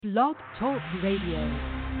Blog Talk Radio.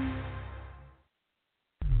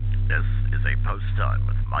 This is a Post Time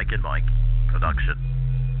with Mike and Mike production.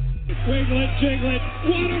 Wiglet, Jiglet,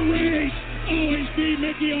 what a race! Always be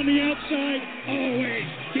Mickey on the outside. Always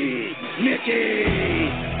be Mickey!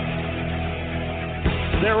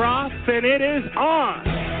 They're off, and it is on.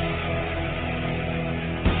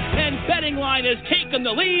 And Betting Line has taken the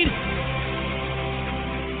lead.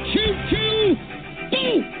 Choo-choo!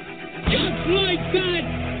 Boom! Just like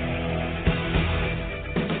that!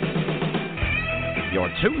 You're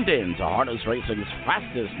tuned in to Harness Racing's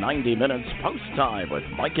fastest 90 minutes Post Time with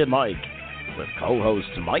Mike and Mike, with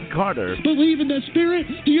co-hosts Mike Carter. Believe in the spirit?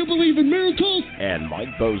 Do you believe in miracles? And Mike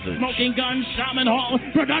Bozich. Smoking Gun, Shaman Hall,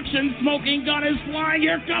 production, Smoking Gun is flying.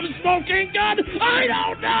 Here comes Smoking Gun. I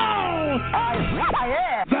don't know.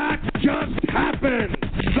 That just happened.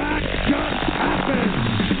 That just happened.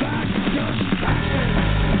 That just happened.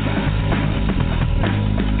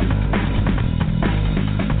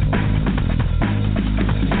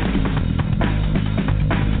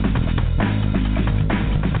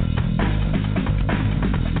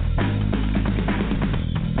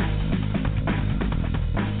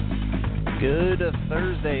 Good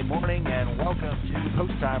Thursday morning, and welcome to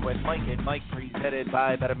Post Time with Mike and Mike, presented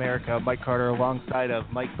by Bet America. Mike Carter alongside of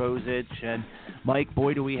Mike Bozich. And Mike,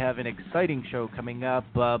 boy, do we have an exciting show coming up,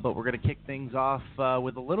 but we're going to kick things off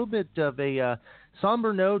with a little bit of a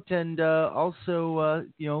somber note and also,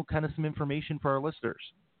 kind of some information for our listeners.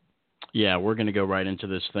 Yeah, we're going to go right into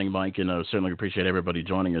this thing, Mike, and certainly appreciate everybody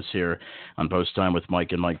joining us here on Post Time with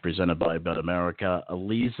Mike and Mike, presented by Bet America.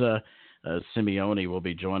 Elisa Simeone will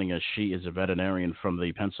be joining us. She is a veterinarian from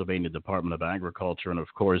the Pennsylvania Department of Agriculture. And,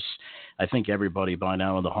 of course, I think everybody by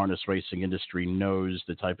now in the harness racing industry knows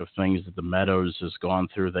the type of things that the Meadows has gone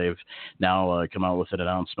through. They've now come out with an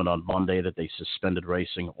announcement on Monday that they suspended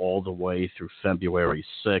racing all the way through February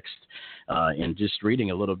 6th. And just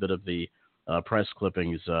reading a little bit of the press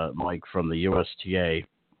clippings, Mike, from the USTA.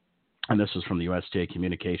 And this is from the USTA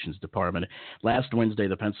Communications Department. Last Wednesday,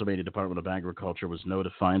 the Pennsylvania Department of Agriculture was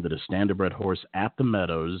notified that a standardbred horse at the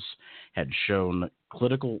Meadows had shown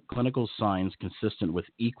clinical signs consistent with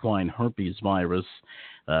equine herpes virus.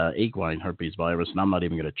 And I'm not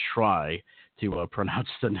even going to try to pronounce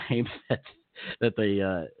the name that they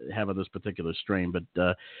have of this particular strain, but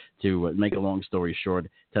to make a long story short,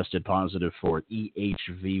 tested positive for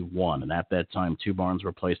EHV1. And at that time, 2 barns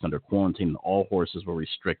were placed under quarantine, and all horses were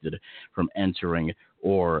restricted from entering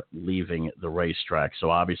or leaving the racetrack. So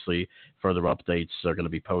obviously, further updates are going to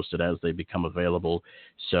be posted as they become available.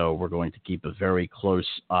 So we're going to keep a very close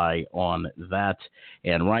eye on that.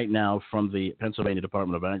 And right now, from the Pennsylvania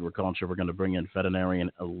Department of Agriculture, we're going to bring in veterinarian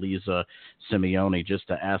Elisa Simeone just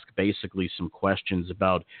to ask basically some questions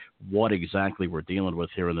about what exactly we're dealing with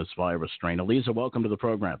here in this virus strain. Elisa, welcome to the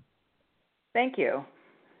program. Thank you.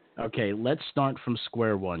 Okay, let's start from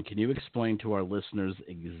square one. Can you explain to our listeners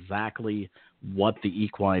exactly what the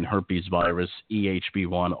equine herpes virus,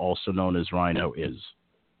 EHB1, also known as rhino, is?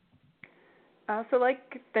 So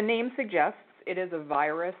like the name suggests, it is a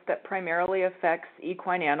virus that primarily affects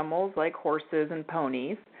equine animals like horses and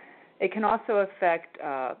ponies. It can also affect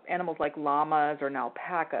animals like llamas or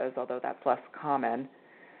alpacas, although that's less common.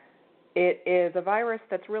 It is a virus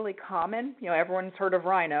that's really common. Everyone's heard of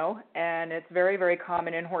rhino, and it's very, very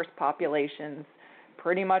common in horse populations.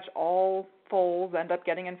 Pretty much all foals end up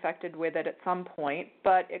getting infected with it at some point,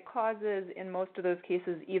 but it causes, in most of those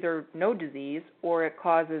cases, either no disease or it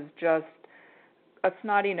causes just a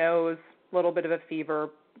snotty nose, a little bit of a fever,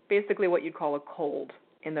 basically what you'd call a cold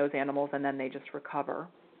in those animals, and then they just recover.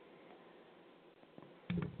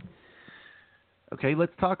 Okay,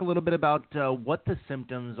 let's talk a little bit about what the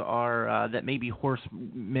symptoms are that maybe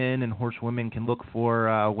horsemen and horsewomen can look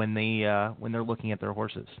for when they're looking at their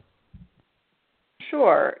horses.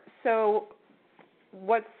 Sure. So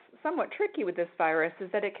what's somewhat tricky with this virus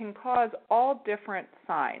is that it can cause all different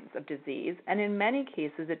signs of disease, and in many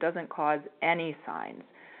cases it doesn't cause any signs.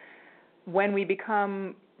 When we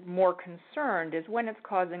become more concerned is when it's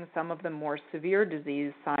causing some of the more severe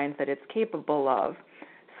disease signs that it's capable of,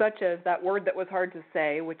 such as that word that was hard to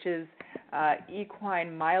say, which is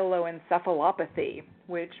equine myeloencephalopathy,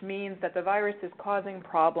 which means that the virus is causing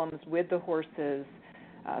problems with the horse's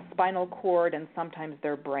spinal cord and sometimes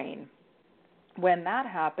their brain. When that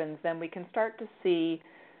happens, then we can start to see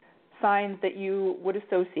signs that you would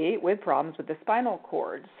associate with problems with the spinal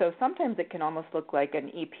cord. So sometimes it can almost look like an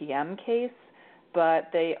EPM case, but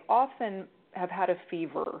they often have had a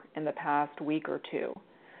fever in the past week or two.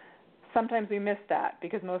 Sometimes we miss that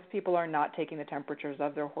because most people are not taking the temperatures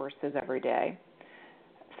of their horses every day.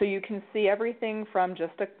 So you can see everything from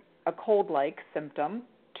just a cold-like symptom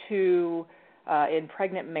to in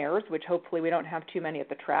pregnant mares, which hopefully we don't have too many at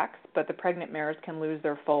the tracks, but the pregnant mares can lose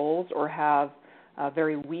their foals or have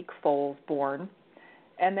very weak foals born.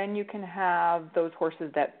 And then you can have those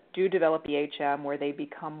horses that do develop EHM where they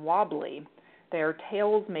become wobbly. Their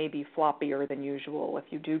tails may be floppier than usual. If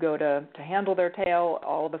you do go to handle their tail,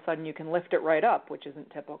 all of a sudden you can lift it right up, which isn't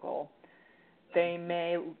typical. They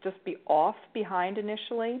may just be off behind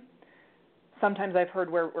initially. Sometimes I've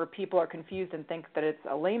heard where people are confused and think that it's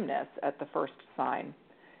a lameness at the first sign.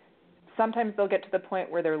 Sometimes they'll get to the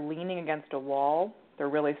point where they're leaning against a wall. They're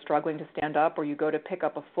really struggling to stand up, or you go to pick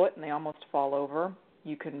up a foot and they almost fall over.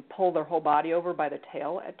 You can pull their whole body over by the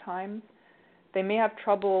tail at times. They may have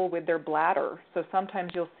trouble with their bladder. So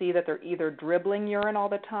sometimes you'll see that they're either dribbling urine all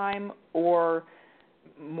the time, or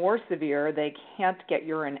more severe, they can't get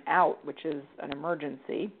urine out, which is an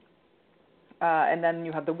emergency. And then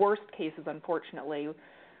you have the worst cases, unfortunately,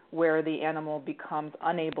 where the animal becomes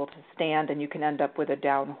unable to stand and you can end up with a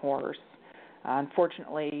down horse.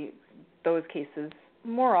 Unfortunately, those cases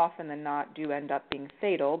more often than not do end up being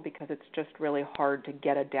fatal because it's just really hard to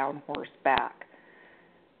get a down horse back.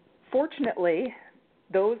 Fortunately,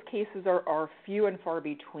 those cases are few and far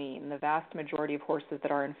between. The vast majority of horses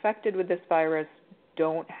that are infected with this virus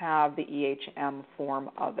don't have the EHM form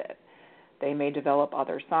of it. They may develop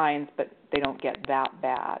other signs, but they don't get that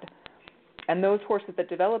bad. And those horses that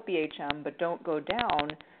develop EHM but don't go down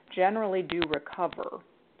generally do recover.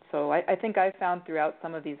 So I think I found throughout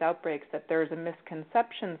some of these outbreaks that there's a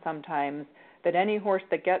misconception sometimes that any horse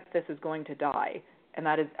that gets this is going to die, and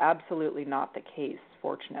that is absolutely not the case,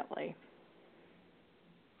 fortunately.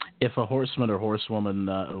 If a horseman or horsewoman,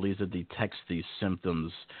 Eliza, detects these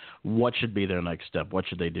symptoms, what should be their next step? What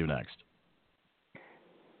should they do next?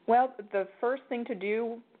 Well, the first thing to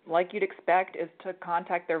do, like you'd expect, is to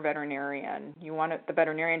contact their veterinarian. You want the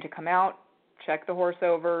veterinarian to come out, check the horse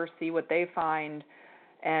over, see what they find,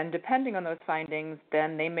 and depending on those findings,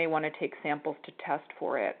 then they may want to take samples to test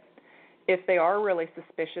for it. If they are really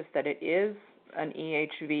suspicious that it is an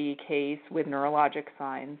EHV case with neurologic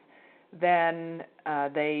signs, then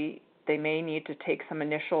they may need to take some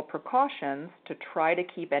initial precautions to try to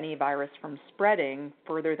keep any virus from spreading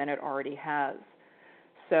further than it already has.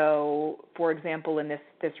 So, for example, in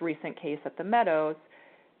this recent case at the Meadows,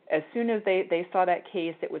 as soon as they saw that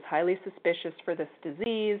case, it was highly suspicious for this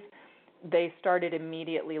disease. They started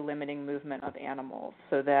immediately limiting movement of animals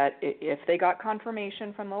so that if they got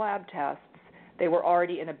confirmation from the lab tests, they were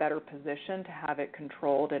already in a better position to have it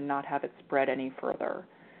controlled and not have it spread any further.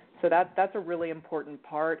 So that's a really important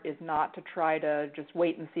part, is not to try to just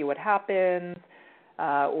wait and see what happens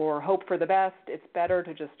or hope for the best. It's better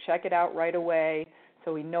to just check it out right away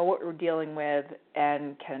so we know what we're dealing with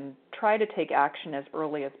and can try to take action as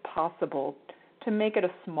early as possible to make it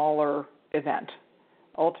a smaller event.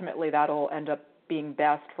 Ultimately, that'll end up being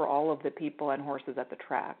best for all of the people and horses at the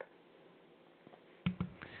track.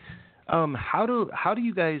 How do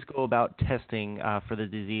you guys go about testing for the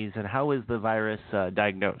disease, and how is the virus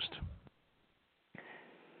diagnosed?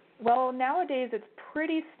 Well, nowadays it's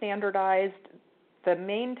pretty standardized. The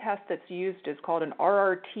main test that's used is called an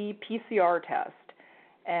RRT-PCR test,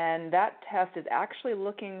 and that test is actually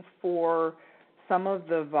looking for some of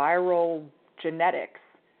the viral genetics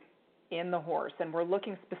in the horse, and we're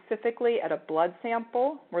looking specifically at a blood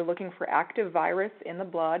sample. We're looking for active virus in the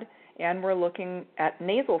blood, and we're looking at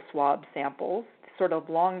nasal swab samples, sort of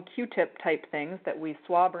long Q-tip type things that we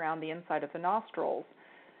swab around the inside of the nostrils,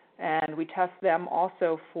 and we test them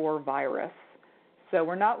also for virus. So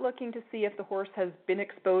we're not looking to see if the horse has been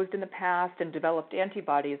exposed in the past and developed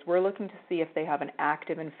antibodies. We're looking to see if they have an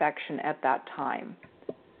active infection at that time.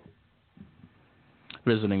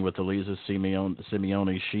 Visiting with Eliza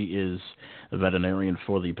Simeone. She is a veterinarian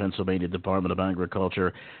for the Pennsylvania Department of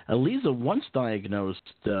Agriculture. Eliza, once diagnosed,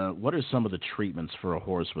 what are some of the treatments for a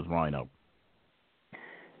horse with rhino?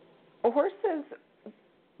 Horses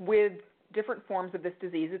with different forms of this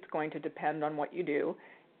disease, it's going to depend on what you do.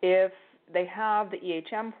 If they have the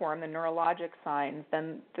EHM form, the neurologic signs,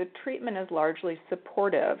 then the treatment is largely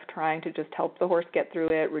supportive, trying to just help the horse get through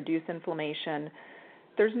it, reduce inflammation.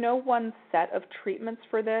 There's no one set of treatments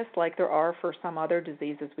for this like there are for some other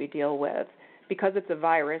diseases we deal with. Because it's a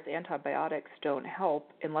virus, antibiotics don't help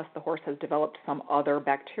unless the horse has developed some other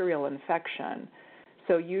bacterial infection.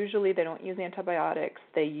 So usually they don't use antibiotics.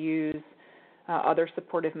 They use other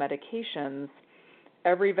supportive medications.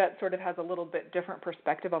 Every vet sort of has a little bit different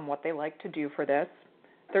perspective on what they like to do for this.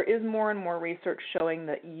 There is more and more research showing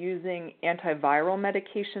that using antiviral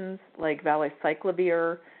medications like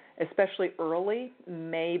valacyclovir especially early,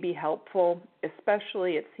 may be helpful.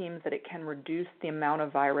 Especially, it seems that it can reduce the amount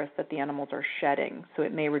of virus that the animals are shedding. So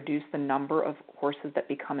it may reduce the number of horses that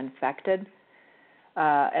become infected.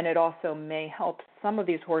 And it also may help some of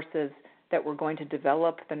these horses that were going to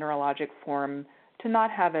develop the neurologic form to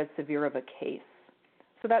not have as severe of a case.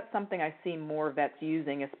 So that's something I see more vets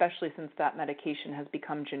using, especially since that medication has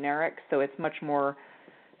become generic, so it's much more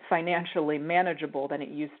financially manageable than it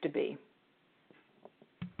used to be.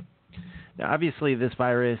 Now, obviously, this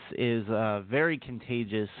virus is very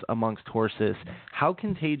contagious amongst horses. How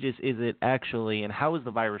contagious is it actually, and how is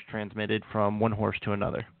the virus transmitted from one horse to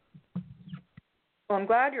another? Well, I'm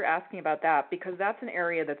glad you're asking about that because that's an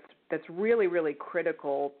area that's really, really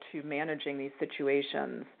critical to managing these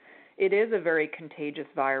situations. It is a very contagious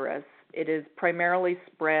virus. It is primarily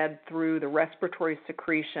spread through the respiratory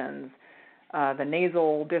secretions, the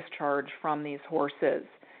nasal discharge from these horses.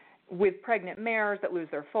 With pregnant mares that lose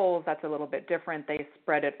their foals, that's a little bit different. They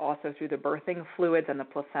spread it also through the birthing fluids and the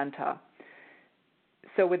placenta.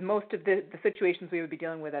 So with most of the situations we would be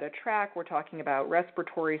dealing with at a track, we're talking about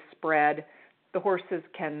respiratory spread. The horses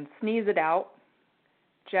can sneeze it out.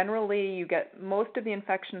 Generally, you get most of the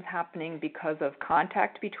infections happening because of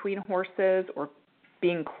contact between horses or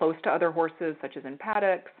being close to other horses, such as in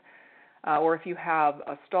paddocks, or if you have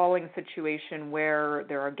a stalling situation where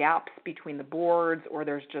there are gaps between the boards or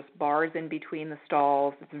there's just bars in between the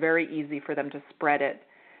stalls, it's very easy for them to spread it.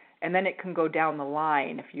 And then it can go down the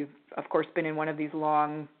line. If you've, of course, been in one of these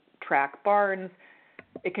long track barns,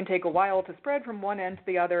 it can take a while to spread from one end to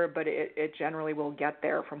the other, but it generally will get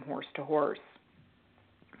there from horse to horse.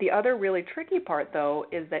 The other really tricky part, though,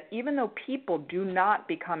 is that even though people do not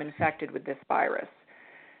become infected with this virus,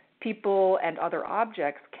 people and other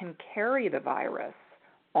objects can carry the virus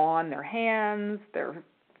on their hands, their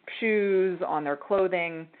shoes, on their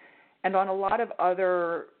clothing, and on a lot of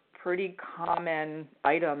other pretty common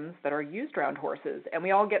items that are used around horses. And we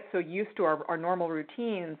all get so used to our normal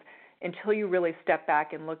routines until you really step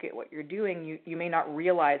back and look at what you're doing, you may not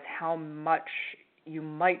realize how much you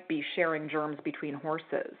might be sharing germs between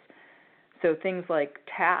horses. So things like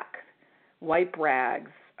tack, wipe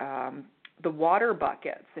rags, the water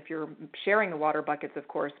buckets, if you're sharing the water buckets, of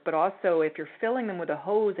course, but also if you're filling them with a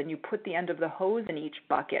hose and you put the end of the hose in each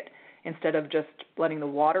bucket instead of just letting the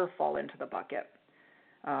water fall into the bucket.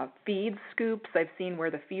 Feed scoops, I've seen where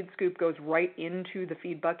the feed scoop goes right into the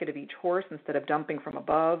feed bucket of each horse instead of dumping from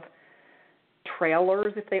above.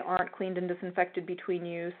 Trailers, if they aren't cleaned and disinfected between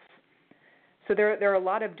use. So there are a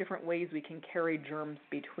lot of different ways we can carry germs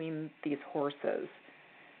between these horses.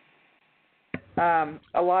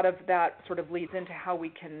 A lot of that sort of leads into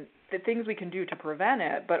the things we can do to prevent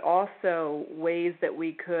it, but also ways that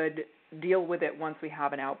we could deal with it once we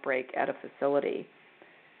have an outbreak at a facility.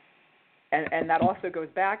 And that also goes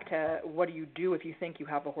back to what do you do if you think you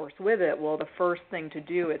have a horse with it? Well, the first thing to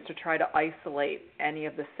do is to try to isolate any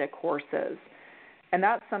of the sick horses. And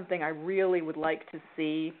that's something I really would like to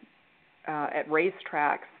see at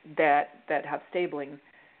racetracks that have stabling,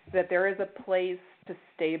 that there is a place to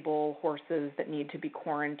stable horses that need to be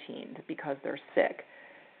quarantined because they're sick.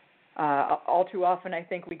 All too often, I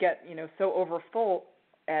think we get so overfull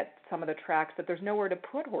at some of the tracks that there's nowhere to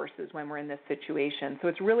put horses when we're in this situation. So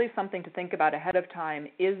it's really something to think about ahead of time.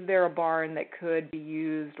 Is there a barn that could be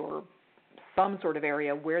used or some sort of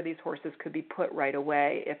area where these horses could be put right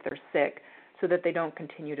away if they're sick so that they don't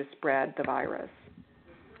continue to spread the virus?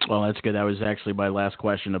 Well, that's good. That was actually my last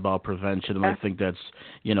question about prevention, and I think that's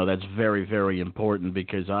very, very important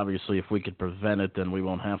because obviously if we could prevent it, then we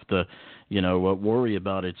won't have to, worry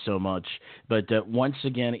about it so much. But once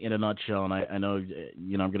again, in a nutshell, and I know,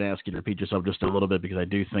 I'm going to ask you to repeat yourself just a little bit because I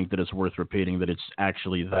do think that it's worth repeating that it's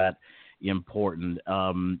actually that important.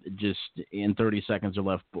 Just in 30 seconds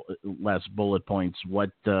or less bullet points,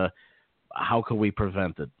 how can we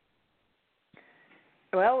prevent it?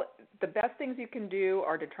 Well, the best things you can do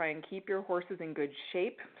are to try and keep your horses in good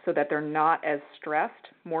shape so that they're not as stressed.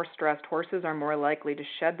 More stressed horses are more likely to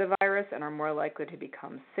shed the virus and are more likely to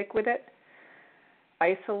become sick with it.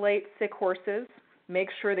 Isolate sick horses. Make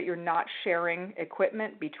sure that you're not sharing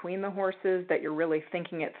equipment between the horses, that you're really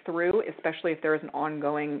thinking it through, especially if there is an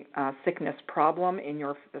ongoing sickness problem in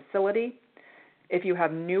your facility. If you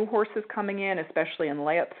have new horses coming in, especially in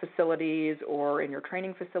layup facilities or in your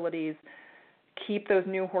training facilities, keep those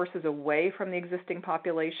new horses away from the existing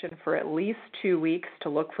population for at least 2 weeks to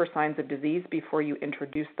look for signs of disease before you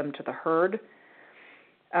introduce them to the herd.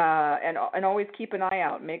 And always keep an eye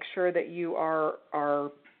out. Make sure that you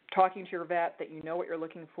are talking to your vet, that you know what you're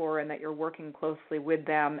looking for, and that you're working closely with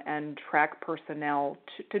them and track personnel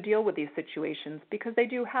to deal with these situations because they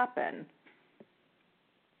do happen.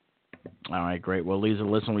 All right, great. Well, Lisa,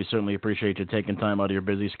 listen, we certainly appreciate you taking time out of your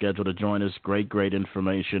busy schedule to join us. Great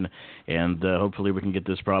information, and hopefully we can get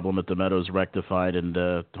this problem at the Meadows rectified, and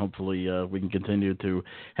hopefully we can continue to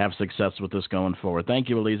have success with this going forward. Thank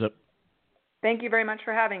you, Elisa. Thank you very much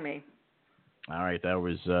for having me. All right, that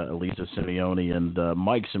was Elisa Simeone, and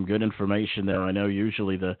Mike, some good information there. I know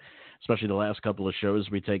usually especially the last couple of shows,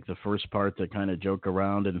 we take the first part to kind of joke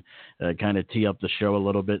around and kind of tee up the show a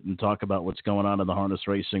little bit and talk about what's going on in the harness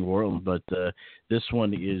racing world. But this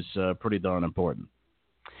one is pretty darn important.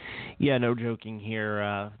 Yeah, no joking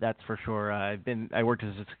here. That's for sure. I worked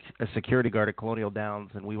as a security guard at Colonial Downs,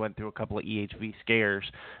 and we went through a couple of EHV scares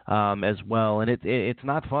as well. And it's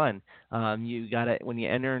not fun. You gotta, when you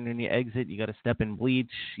enter and when you exit, you gotta step in bleach.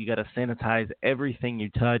 You gotta sanitize everything you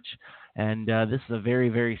touch. And this is a very,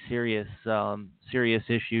 very serious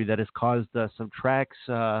issue that has caused some tracks,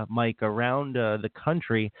 Mike, around the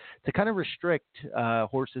country to kind of restrict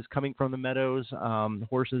horses coming from the Meadows,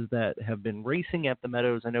 horses that have been racing at the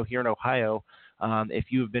Meadows. I know here in Ohio, if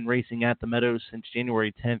you have been racing at the Meadows since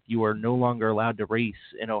January 10th, you are no longer allowed to race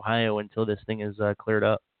in Ohio until this thing is cleared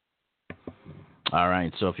up. All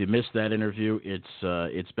right, so if you missed that interview, it's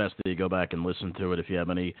best that you go back and listen to it. If you have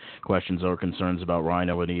any questions or concerns about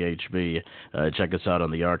Rhino and EHB, check us out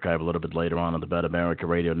on the archive a little bit later on the Bet America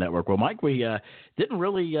Radio Network. Well, Mike, we didn't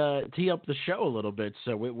really tee up the show a little bit,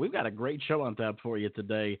 so we've got a great show on tap for you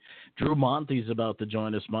today. Drew Monti's about to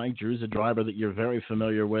join us, Mike. Drew's a driver that you're very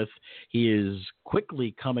familiar with. He is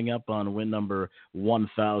quickly coming up on win number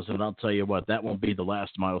 1,000, and I'll tell you what, that won't be the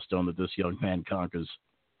last milestone that this young man conquers.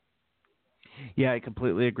 Yeah, I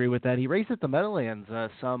completely agree with that. He raced at the Meadowlands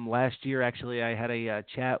some last year. Actually, I had a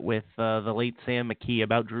chat with the late Sam McKee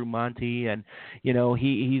about Drew Monti, and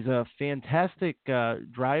he's a fantastic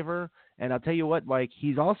driver. And I'll tell you what, Mike,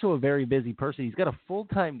 he's also a very busy person. He's got a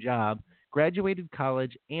full-time job, graduated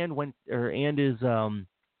college, and is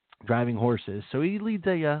driving horses. So he leads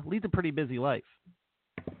a pretty busy life.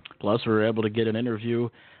 Plus, we were able to get an interview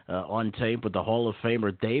on tape with the Hall of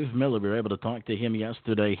Famer Dave Miller. We were able to talk to him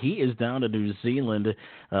yesterday. He is down in New Zealand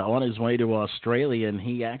on his way to Australia, and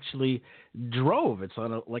he actually drove. It's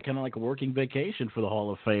on kind of like a working vacation for the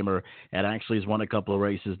Hall of Famer, and actually has won a couple of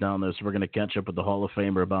races down there. So we're going to catch up with the Hall of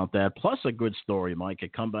Famer about that. Plus a good story, Mike, a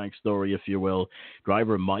comeback story, if you will.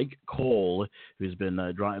 Driver Mike Cole, who's been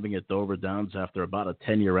driving at Dover Downs after about a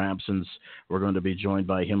 10-year absence. We're going to be joined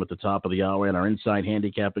by him at the top of the hour in our Inside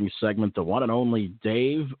Handicapping segment. The one and only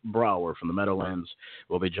Dave Brower from the Meadowlands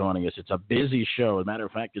will be joining us. It's a busy show. As a matter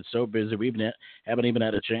of fact, it's so busy we haven't even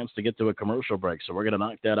had a chance to get to a commercial break. So we're going to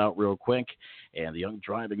knock that out real quick. And the young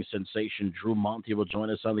driving sensation Drew Monti will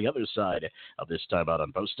join us on the other side of this time out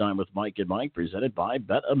on Post Time with Mike and Mike, presented by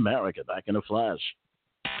Bet America. Back in a flash.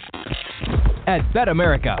 At Bet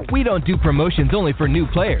America, we don't do promotions only for new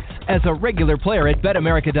players. As a regular player at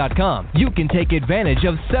BetAmerica.com, you can take advantage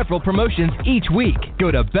of several promotions each week.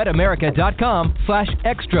 Go to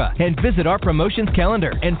BetAmerica.com/extra and visit our promotions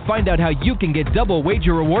calendar and find out how you can get double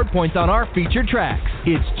wager reward points on our featured tracks.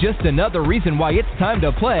 It's just another reason why it's time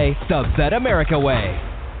to play the Bet America way.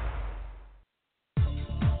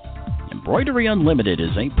 Embroidery Unlimited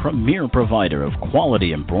is a premier provider of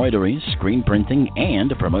quality embroidery, screen printing,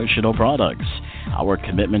 and promotional products. Our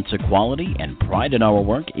commitment to quality and pride in our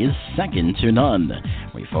work is second to none.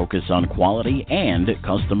 We focus on quality and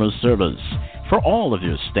customer service. For all of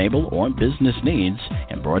your stable or business needs,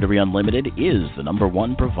 Embroidery Unlimited is the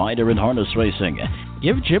 #1 provider in harness racing.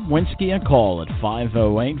 Give Jim Winsky a call at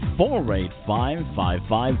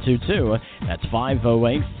 508-485-5522. That's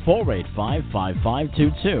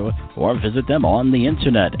 508-485-5522. Or visit them on the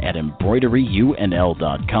internet at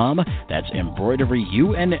embroideryunl.com. That's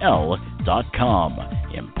embroideryunl.com.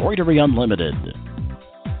 Embroidery Unlimited.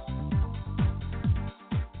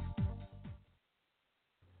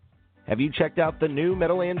 Have you checked out the new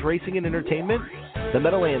Meadowlands Racing and Entertainment? The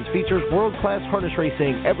Meadowlands features world-class harness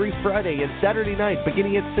racing every Friday and Saturday night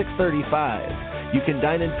beginning at 6:35. You can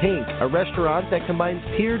dine in Pink, a restaurant that combines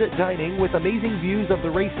tiered dining with amazing views of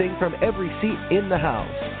the racing from every seat in the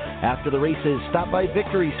house. After the races, stop by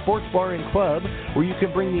Victory Sports Bar and Club, where you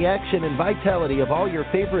can bring the action and vitality of all your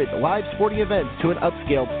favorite live sporting events to an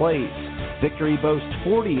upscale place. Victory boasts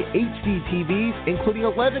 40 HD TVs, including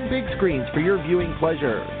 11 big screens for your viewing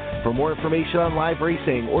pleasure. For more information on live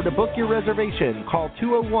racing or to book your reservation, call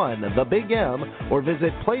 201-THE-BIG-M or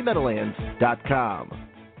visit PlayMeadowlands.com.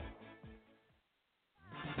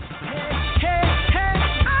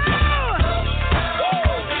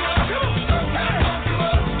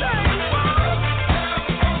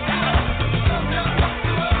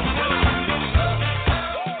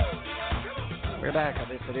 We're back. back on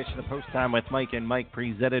this edition of Post Time with Mike and Mike,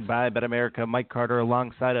 presented by Bet America. Mike Carter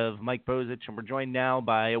alongside of Mike Bozich, and we're joined now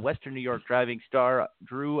by Western New York driving star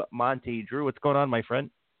Drew Monti. Drew, what's going on, my friend?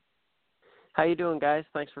 How you doing, guys?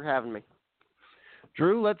 Thanks for having me.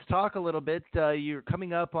 Drew, let's talk a little bit. You're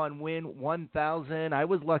coming up on win 1,000. I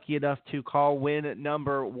was lucky enough to call win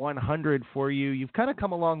number 100 for you. You've kind of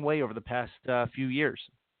come a long way over the past few years.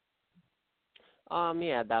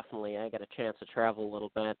 Yeah, definitely. I got a chance to travel a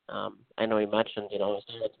little bit. I know you mentioned, I was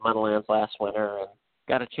there at the Meadowlands last winter and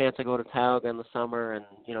got a chance to go to Tioga in the summer, and,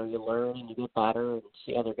 you learn and you get better and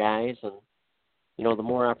see other guys, and, the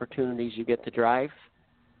more opportunities you get to drive,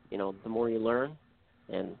 the more you learn,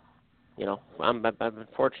 and, I've been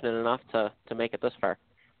fortunate enough to make it this far.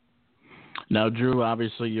 Now, Drew,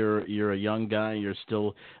 obviously you're a young guy. You're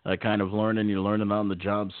still kind of learning. You're learning on the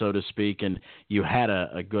job, so to speak. And you had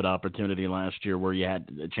a good opportunity last year where you had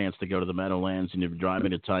a chance to go to the Meadowlands, and you're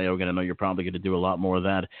driving to Tioga. And I know you're probably going to do a lot more of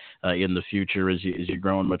that in the future as you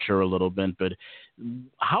grow and mature a little bit. But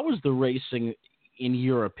how is the racing, in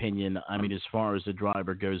your opinion? I mean, as far as the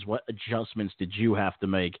driver goes, what adjustments did you have to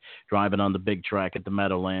make driving on the big track at the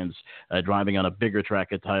Meadowlands, driving on a bigger track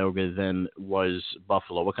at Tioga than was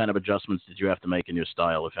Buffalo? What kind of adjustments did you have to make in your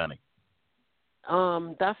style, if any?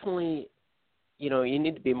 Definitely, you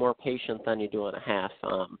need to be more patient than you do on a half.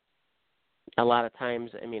 A lot of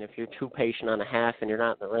times, I mean, if you're too patient on a half and you're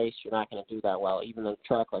not in the race, you're not going to do that well. Even on a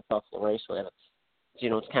track like Buffalo Raceway,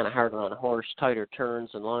 it's kind of harder on a horse, tighter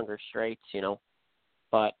turns and longer straights,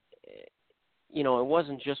 But, it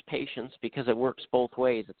wasn't just patience because it works both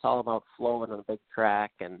ways. It's all about flowing on a big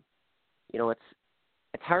track. And,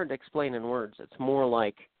 it's hard to explain in words. It's more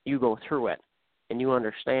like you go through it and you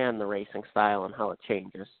understand the racing style and how it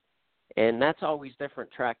changes. And that's always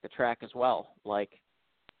different track to track as well. Like,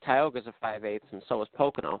 Tioga's a 5/8 and so is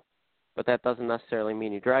Pocono. But that doesn't necessarily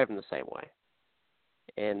mean you drive in the same way.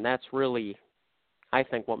 And that's really, I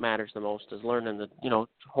think, what matters the most is learning the,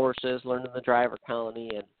 horses, learning the driver colony,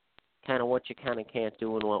 and kind of what you kind of can't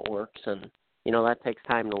do and what works. And, that takes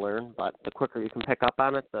time to learn, but the quicker you can pick up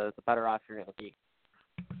on it, the better off you're going to be.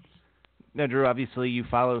 Now, Drew, obviously you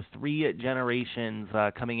follow 3 generations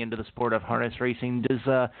coming into the sport of harness racing.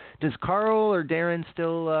 Does Carl or Darren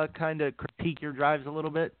still kind of critique your drives a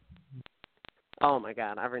little bit? Oh, my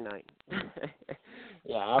God, every night.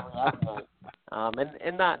 Yeah, every night.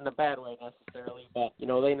 And not in a bad way necessarily, but,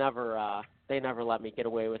 they never let me get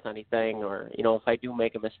away with anything, or, if I do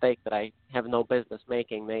make a mistake that I have no business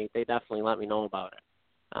making, they definitely let me know about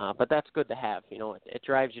it. But that's good to have. It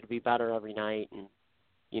drives you to be better every night, and,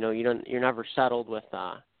 you're never settled with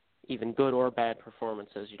even good or bad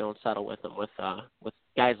performances. You don't settle with them with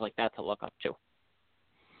guys like that to look up to.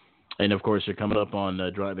 And, of course, you're coming up on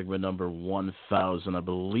driving with number 1,000. I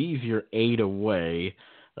believe you're 8 away.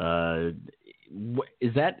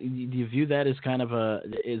 Is that, do you view that as kind of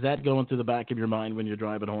is that going through the back of your mind when you're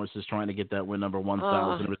driving horses trying to get that win number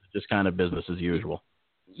 1,000, or is it just kind of business as usual?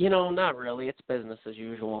 Not really. It's business as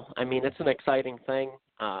usual. I mean, it's an exciting thing.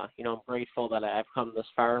 I'm grateful that I've come this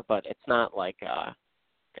far, but it's not like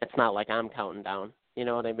I'm counting down. You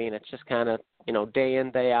know what I mean? It's just kind of, day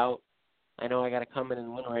in, day out. I know I got to come in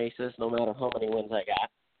and win races no matter how many wins I got.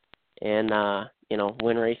 And,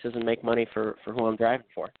 win races and make money for who I'm driving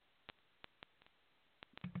for.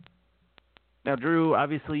 Now, Drew,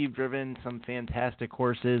 obviously you've driven some fantastic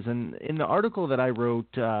horses, and in the article that I wrote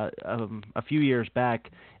a few years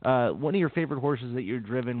back, one of your favorite horses that you've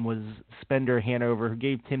driven was Spender Hanover, who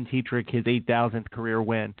gave Tim Tetrick his 8,000th career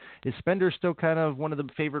win. Is Spender still kind of one of the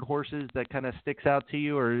favorite horses that kind of sticks out to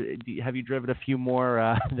you, or have you driven a few more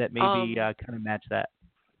that maybe kind of match that?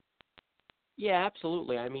 Yeah,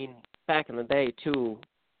 absolutely. I mean, back in the day, too,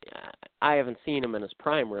 I haven't seen him in his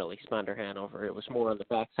prime, really, Spender Hanover. It was more on the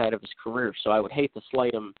backside of his career, so I would hate to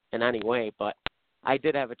slight him in any way, but I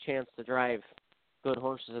did have a chance to drive good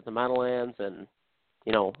horses at the Meadowlands and,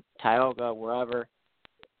 Tioga, wherever,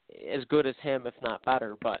 as good as him, if not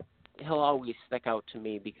better, but he'll always stick out to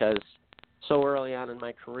me because so early on in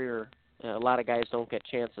my career, a lot of guys don't get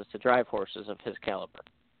chances to drive horses of his caliber.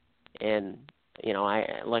 And,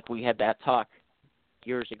 like we had that talk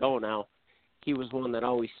years ago now, he was one that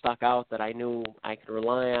always stuck out that I knew I could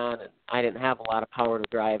rely on, and I didn't have a lot of power to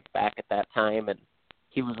drive back at that time, and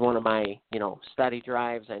he was one of my, steady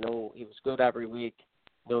drives. I know he was good every week,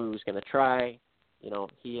 knew he was going to try.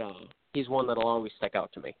 He's one that'll always stick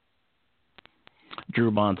out to me.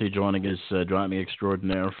 Drew Monti joining us, driving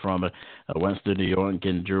extraordinaire from Western New York,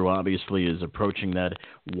 and Drew obviously is approaching that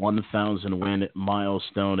 1,000 win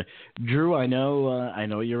milestone. Drew, I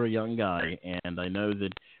know you're a young guy, and I know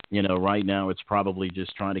that Right now it's probably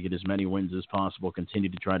just trying to get as many wins as possible, continue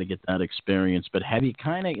to try to get that experience. But have you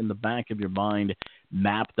kind of in the back of your mind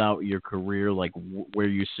mapped out your career, like where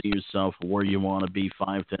you see yourself, where you want to be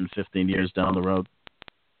 5, 10, 15 years down the road?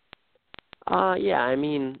 Yeah, I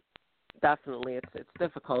mean, definitely it's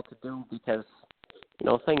difficult to do because,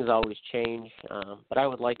 things always change. But I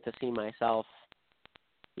would like to see myself,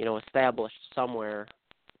 established somewhere,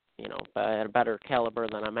 at a better caliber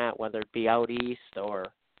than I'm at, whether it be out east or,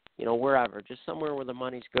 wherever, just somewhere where the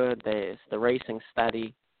money's good, the racing's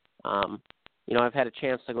steady. I've had a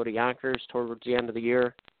chance to go to Yonkers towards the end of the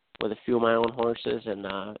year with a few of my own horses and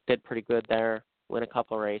did pretty good there, win a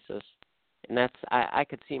couple of races. And I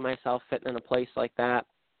could see myself fitting in a place like that.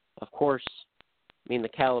 Of course, the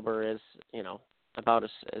caliber is, about as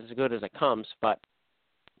good as it comes, but,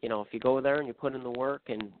 if you go there and you put in the work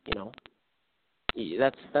and,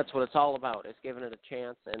 that's what it's all about, is giving it a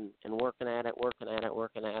chance and working at it.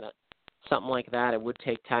 Something like that, it would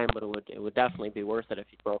take time, but it would definitely be worth it if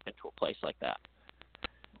you broke into a place like that.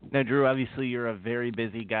 Now, Drew, obviously you're a very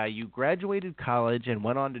busy guy. You graduated college and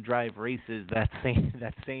went on to drive races that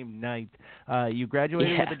same night. You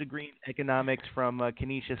graduated with a degree in economics from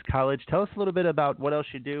Canisius College. Tell us a little bit about what else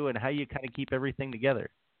you do and how you kind of keep everything together.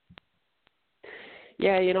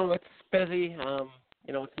 Yeah, it's busy.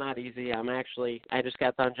 It's not easy. I just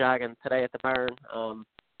got done jogging today at the barn.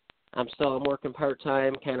 I'm working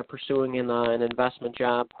part-time, kind of pursuing an investment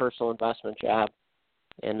job, personal investment job.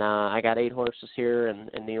 And I got 8 horses here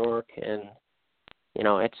in New York, and,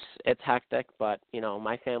 it's hectic, but,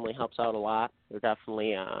 my family helps out a lot. They're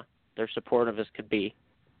definitely, they're supportive as could be.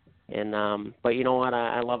 And, but you know what,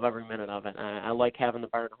 I love every minute of it. I like having the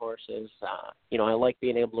barn horses. I like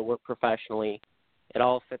being able to work professionally. It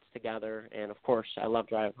all fits together, and, of course, I love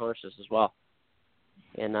driving horses as well.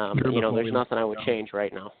 And, there's nothing I would change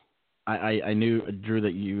right now. I knew, Drew,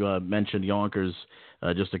 that you mentioned Yonkers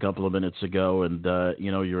just a couple of minutes ago, and,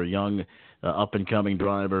 you're a young, up-and-coming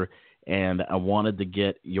driver, and I wanted to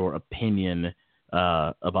get your opinion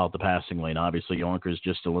about the passing lane. Obviously, Yonkers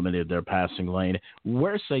just eliminated their passing lane.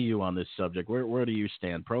 Where say you on this subject? Where do you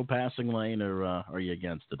stand? Pro passing lane, or are you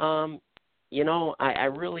against it? I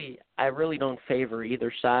really don't favor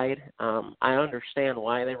either side. I understand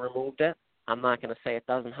why they removed it. I'm not going to say it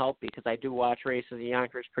doesn't help because I do watch races in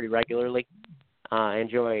Yonkers pretty regularly. I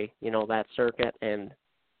enjoy, that circuit, and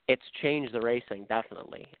it's changed the racing,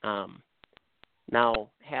 definitely. Now,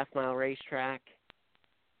 half-mile racetrack,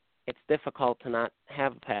 it's difficult to not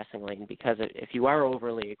have a passing lane because if you are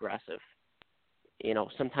overly aggressive,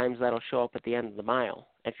 sometimes that'll show up at the end of the mile.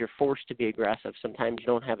 If you're forced to be aggressive, sometimes you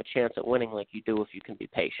don't have a chance at winning like you do if you can be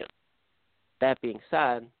patient. That being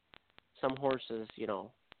said, some horses,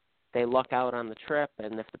 they luck out on the trip,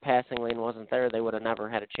 and if the passing lane wasn't there, they would have never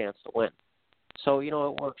had a chance to win. So,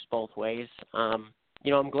 it works both ways.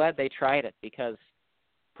 I'm glad they tried it because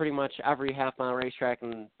pretty much every half-mile racetrack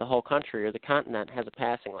in the whole country or the continent has a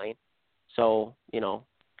passing lane. So,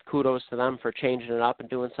 kudos to them for changing it up and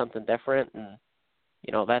doing something different. And,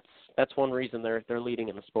 that's one reason they're leading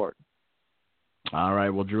in the sport. All right.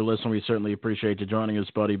 Well, Drew, listen, we certainly appreciate you joining us,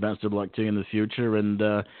 buddy. Best of luck to you in the future, and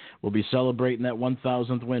we'll be celebrating that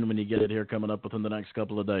 1,000th win when you get it here coming up within the next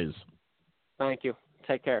couple of days. Thank you.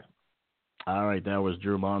 Take care. All right, that was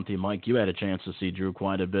Drew Monti. Mike, you had a chance to see Drew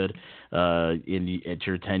quite a bit at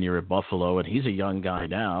your tenure at Buffalo, and he's a young guy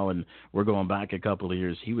now, and we're going back a couple of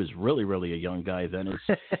years. He was really, really a young guy then.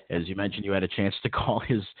 As you mentioned, you had a chance to call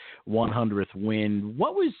his 100th win.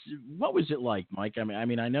 What was it like, Mike? I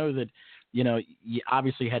mean, I know that, you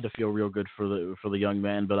obviously had to feel real good for the young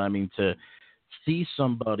man, but I mean, to see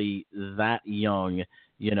somebody that young,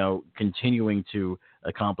 continuing to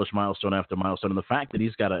accomplish milestone after milestone, and the fact that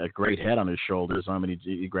he's got a great head on his shoulders. I mean,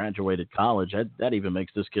 he graduated college. That even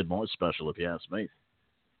makes this kid more special, if you ask me.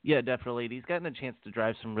 Yeah, definitely. He's gotten a chance to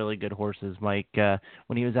drive some really good horses, Mike.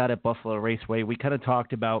 When he was out at Buffalo Raceway, we kind of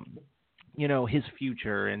talked about his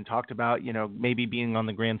future and talked about, maybe being on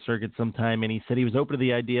the Grand Circuit sometime. And he said he was open to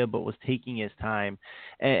the idea, but was taking his time.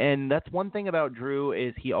 And that's one thing about Drew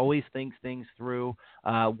is he always thinks things through.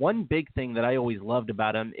 One big thing that I always loved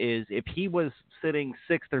about him is if he was sitting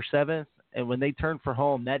 6th or 7th, and when they turned for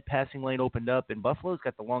home, that passing lane opened up, and Buffalo's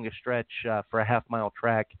got the longest stretch for a half-mile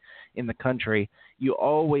track in the country. You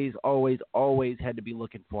always, always, always had to be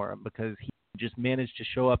looking for him because he just managed to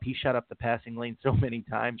show up. He shot up the passing lane so many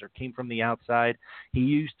times or came from the outside. He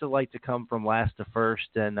used to like to come from last to first,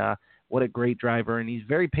 and what a great driver. And he's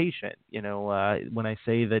very patient. When I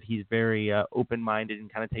say that he's very open-minded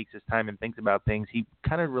and kind of takes his time and thinks about things, he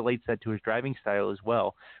kind of relates that to his driving style as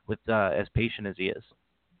well, with as patient as he is.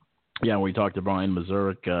 Yeah, we talked to Brian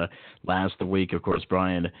Mazurek last week. Of course,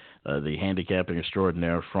 Brian, the handicapping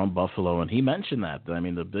extraordinaire from Buffalo, and he mentioned that. I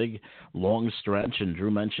mean, the big, long stretch, and Drew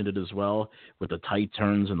mentioned it as well, with the tight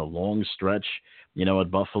turns and the long stretch,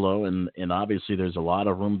 at Buffalo. And obviously there's a lot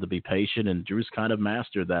of room to be patient, and Drew's kind of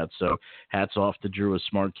mastered that. So hats off to Drew, a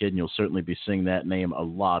smart kid, and you'll certainly be seeing that name a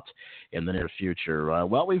lot in the near future.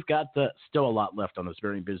 Well, we've got still a lot left on this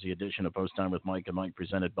very busy edition of Post Time with Mike and Mike,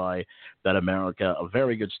 presented by Bet America. A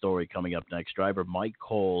very good story coming up next. Driver Mike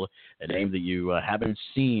Cole, a name that you haven't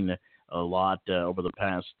seen a lot over the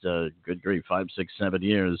past, good grief, 5, 6, 7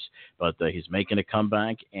 years. But he's making a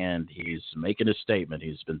comeback, and he's making a statement.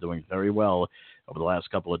 He's been doing very well over the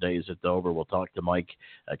last couple of days at Dover. We'll talk to Mike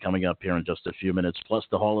coming up here in just a few minutes. Plus,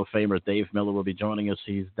 the Hall of Famer Dave Miller will be joining us.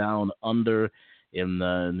 He's down under in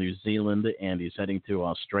New Zealand, and he's heading to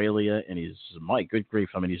Australia. And Mike, good grief,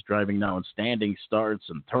 I mean, he's driving now in standing starts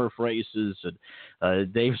and turf races. And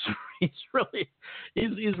Dave's he's really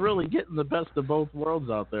getting the best of both worlds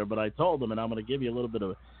out there. But I told him, and I'm going to give you a little bit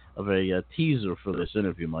of a teaser for this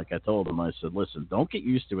interview, Mike. I told him, I said, listen, don't get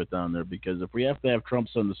used to it down there, because if we have to have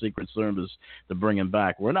Trump's on the Secret Service to bring him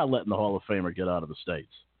back, we're not letting the Hall of Famer get out of the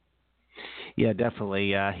States. Yeah,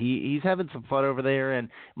 definitely. He's having some fun over there. And,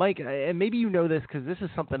 Mike, and maybe you know this because this is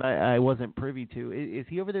something I wasn't privy to. Is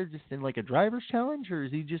he over there just in like a driver's challenge, or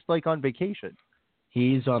is he just like on vacation?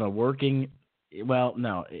 He's on a working – well,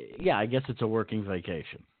 no. Yeah, I guess it's a working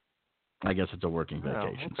vacation. Oh, okay.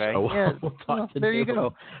 So yeah. we'll talk there you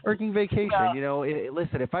go. Working vacation. Yeah.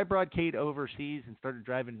 Listen, if I brought Kate overseas and started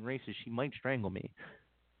driving races, she might strangle me.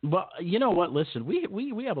 Well, you know what? Listen,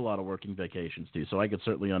 we have a lot of working vacations too, so I could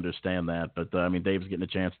certainly understand that. But I mean, Dave's getting a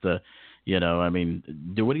chance to,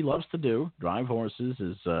 do what he loves to do, drive horses,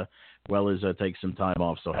 as well as take some time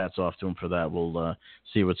off. So hats off to him for that. We'll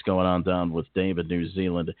see what's going on down with Dave in New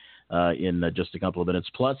Zealand in just a couple of minutes.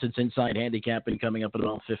 Plus, it's Inside Handicapping coming up in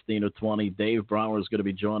about 15 or 20. Dave Brower is going to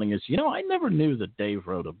be joining us. I never knew that Dave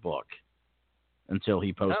wrote a book until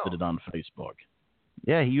he posted it on Facebook.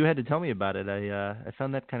 Yeah, you had to tell me about it. I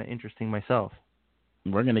found that kind of interesting myself.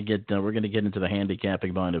 We're gonna get into the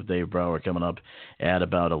handicapping mind of Dave Brower coming up at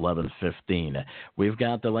about 11:15. We've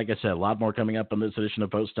got, like I said, a lot more coming up on this edition of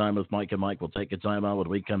Post Time with Mike and Mike. We'll take a time out when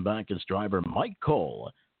we come back. It's driver Mike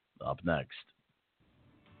Cole up next.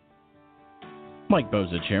 Mike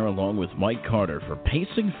Bozich here, along with Mike Carter for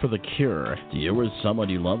Pacing for the Cure. Do you or someone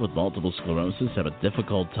you love with multiple sclerosis have a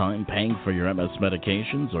difficult time paying for your MS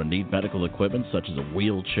medications or need medical equipment such as a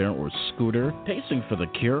wheelchair or scooter? Pacing for the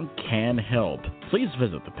Cure can help. Please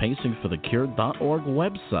visit the pacingforthecure.org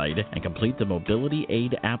website and complete the mobility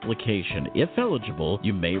aid application. If eligible,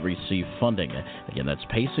 you may receive funding. Again, that's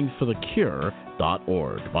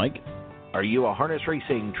pacingforthecure.org. Mike? Are you a harness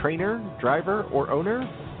racing trainer, driver, or owner?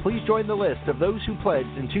 Please join the list of those who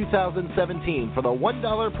pledged in 2017 for the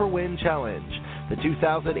 $1 per win challenge. The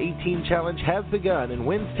 2018 challenge has begun and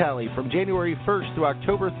wins tally from January 1st through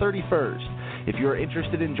October 31st. If you are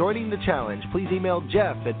interested in joining the challenge, please email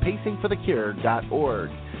Jeff at pacingforthecure.org.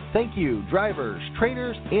 Thank you, drivers,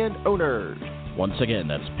 trainers, and owners. Once again,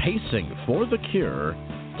 that's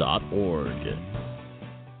pacingforthecure.org.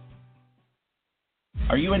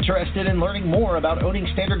 Are you interested in learning more about owning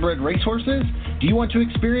standardbred racehorses? Do you want to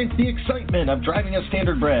experience the excitement of driving a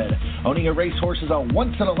standardbred? Owning a racehorse is a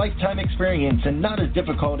once-in-a-lifetime experience and not as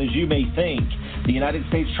difficult as you may think. The United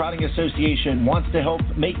States Trotting Association wants to help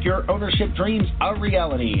make your ownership dreams a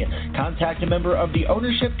reality. Contact a member of the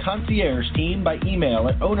Ownership Concierge team by email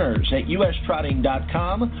at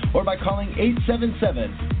owners@ustrotting.com or by calling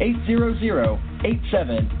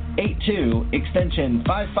 877-800-8782, extension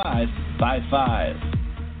 5555.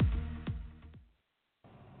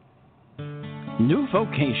 New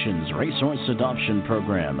Vocations Racehorse Adoption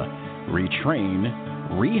Program. Retrain,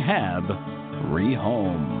 rehab,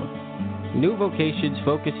 rehome. New Vocations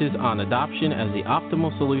focuses on adoption as the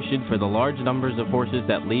optimal solution for the large numbers of horses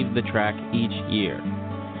that leave the track each year.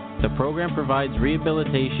 The program provides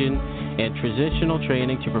rehabilitation and transitional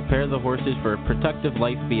training to prepare the horses for a productive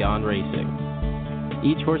life beyond racing.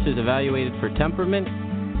 Each horse is evaluated for temperament,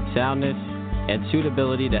 soundness, and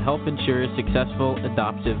suitability to help ensure a successful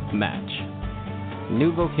adoptive match.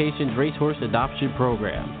 New Vocations Racehorse Adoption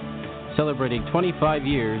Program, celebrating 25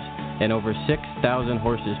 years and over 6,000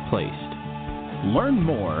 horses placed. Learn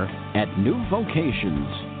more at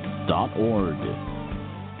newvocations.org.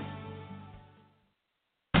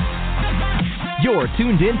 You're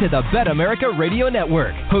tuned in to the Bet America Radio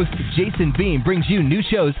Network. Host Jason Beam brings you new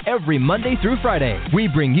shows every Monday through Friday. We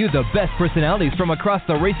bring you the best personalities from across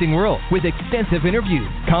the racing world with extensive interviews,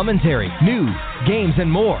 commentary, news, games,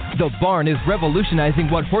 and more. The Barn is revolutionizing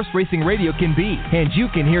what horse racing radio can be, and you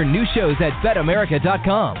can hear new shows at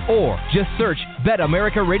betamerica.com or just search Bet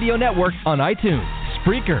America Radio Network on iTunes,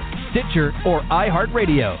 Spreaker, Stitcher, or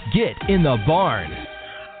iHeartRadio. Get in the Barn.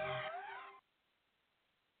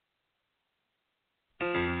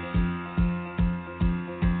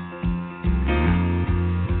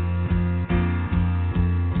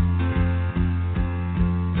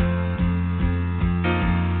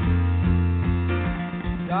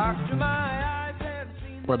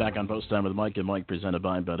 We're back on Post Time with Mike and Mike, presented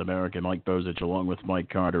by Bet America. Mike Bozich along with Mike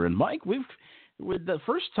Carter. And Mike, with the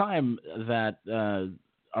first time that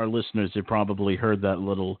our listeners have probably heard that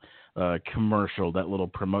little commercial, that little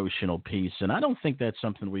promotional piece. And I don't think that's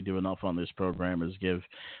something we do enough on this program, is give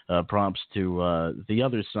props to the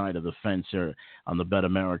other side of the fence here on the Bet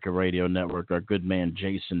America Radio Network, our good man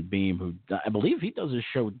Jason Beam, who I believe he does a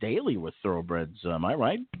show daily with Thoroughbreds. Am I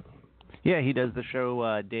right? Yeah, he does the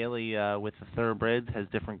show daily with the Thoroughbreds, has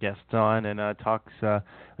different guests on, and talks, I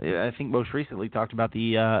think most recently talked about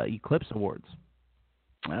the Eclipse Awards.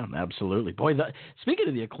 Oh, absolutely. Boy, speaking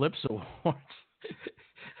of the Eclipse Awards,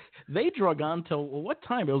 they drug on till what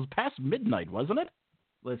time? It was past midnight, wasn't it?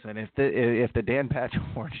 Listen, if the Dan Patch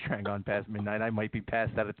Awards drag on past midnight, I might be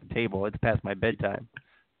passed out at the table. It's past my bedtime.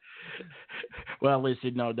 Well,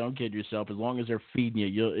 listen, no, don't kid yourself. As long as they're feeding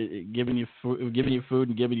you, giving you food and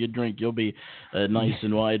giving you drink, you'll be nice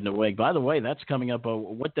and wide and awake. By the way, that's coming up.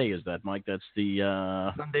 What day is that, Mike? That's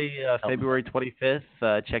the Sunday, February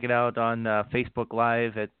 25th. Check it out on Facebook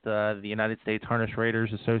Live at the United States Harness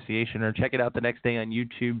Raiders Association, or check it out the next day on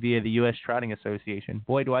YouTube via the U.S. Trotting Association.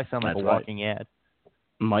 Boy, do I sound like a walking ad.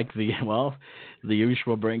 Mike, the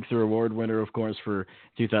usual Breakthrough Award winner, of course, for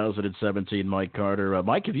 2017, Mike Carter.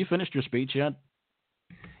 Mike, have you finished your speech yet?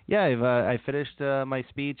 Yeah, I finished my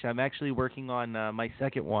speech. I'm actually working on my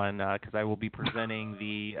second one because I will be presenting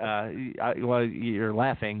well, you're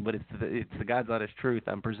laughing, but it's the God's honest truth.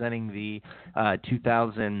 I'm presenting the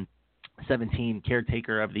 2017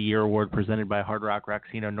 Caretaker of the Year Award presented by Hard Rock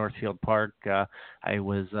Roxino Northfield Park. I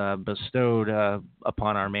was bestowed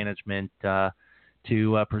upon our management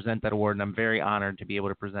to present that award, and I'm very honored to be able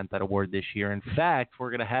to present that award this year. In fact,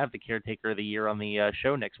 we're going to have the Caretaker of the Year on the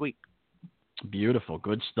show next week. Beautiful,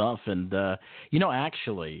 good stuff. And,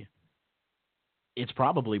 actually, it's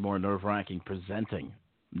probably more nerve-wracking presenting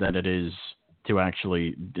than it is to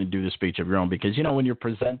actually do the speech of your own, because, when you're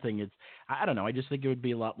presenting, I don't know, I just think it would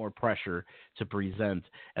be a lot more pressure to present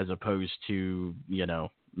as opposed to,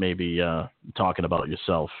 maybe talking about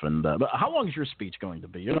yourself. And but how long is your speech going to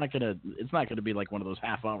be? It's not gonna be like one of those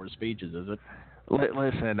half-hour speaches, is it?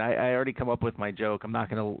 Listen, I already come up with my joke. I'm not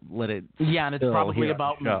gonna let it. Yeah, and it's probably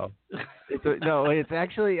about me. It's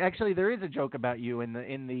actually there is a joke about you in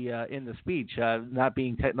the speech, not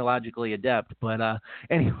being technologically adept. But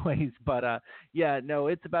anyways, it's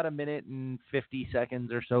about 1 minute and 50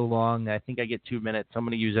 seconds or so long. I think I get 2 minutes. I'm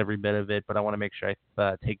gonna use every bit of it, but I want to make sure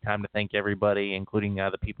I take time to thank everybody, including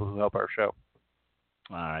the people who help our show.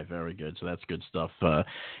 All right, very good. So that's good stuff.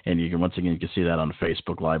 And you can see that on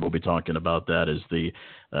Facebook Live. We'll be talking about that as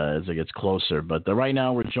it gets closer. But right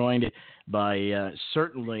now we're joined by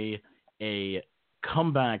certainly a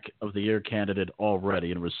comeback of the year candidate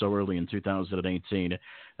already, and it was so early in 2018.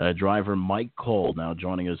 Driver Mike Cole now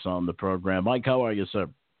joining us on the program. Mike, how are you, sir?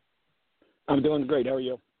 I'm doing great. How are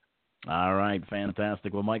you? All right,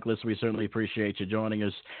 fantastic. Well, Mike, listen, we certainly appreciate you joining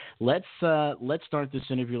us. Let's start this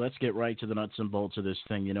interview. Let's get right to the nuts and bolts of this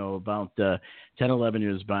thing. About 10, 11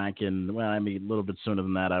 years back, and a little bit sooner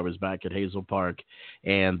than that, I was back at Hazel Park,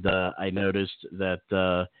 and I noticed that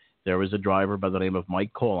there was a driver by the name of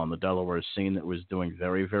Mike Cole on the Delaware scene that was doing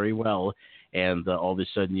very, very well, and all of a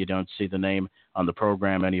sudden you don't see the name on the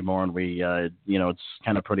program anymore, and we, it's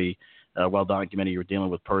kind of pretty well documented. You're dealing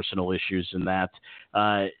with personal issues and that.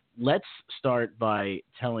 Let's start by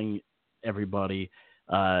telling everybody,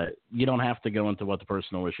 you don't have to go into what the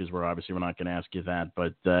personal issues were. Obviously, we're not going to ask you that,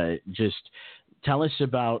 but just tell us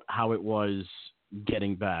about how it was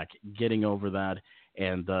getting back, getting over that,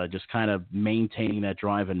 and just kind of maintaining that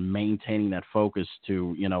drive and maintaining that focus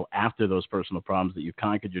to, after those personal problems that you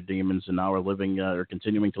conquered your demons and now are living or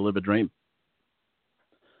continuing to live a dream.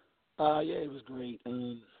 Yeah, it was great.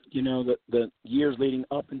 The years leading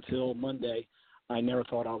up until Monday, I never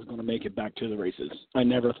thought I was going to make it back to the races. I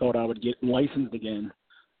never thought I would get licensed again,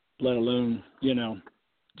 let alone,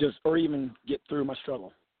 or even get through my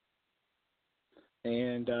struggle.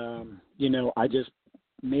 And, I just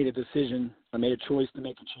made a decision I made a choice to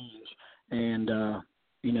make a change. And,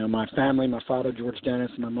 my family, my father, George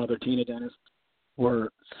Dennis, and my mother, Tina Dennis,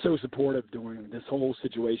 were so supportive during this whole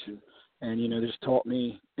situation. And, they just taught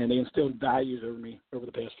me, and they instilled values over me over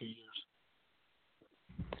the past few years.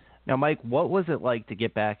 Now, Mike, what was it like to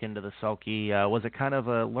get back into the sulky? Was it kind of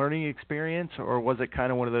a learning experience, or was it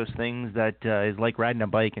kind of one of those things that is like riding a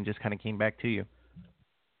bike and just kind of came back to you?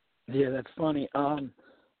 Yeah, that's funny.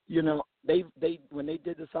 They when they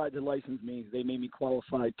did decide to license me, they made me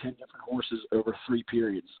qualify 10 different horses over 3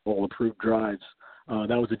 periods, all approved drives. That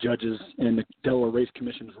was the judges and the Delaware Race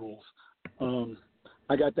Commission's rules.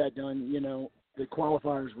 I got that done. The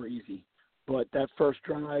qualifiers were easy, but that first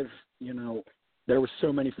drive, there were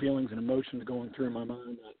so many feelings and emotions going through my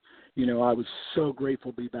mind that, I was so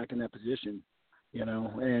grateful to be back in that position,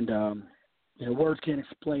 and words can't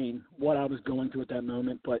explain what I was going through at that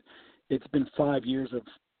moment, but it's been 5 years of,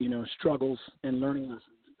 struggles and learning lessons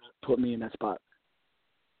that put me in that spot.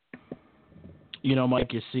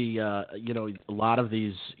 Mike, you see, a lot of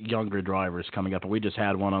these younger drivers coming up, and we just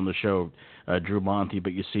had one on the show, Drew Monti,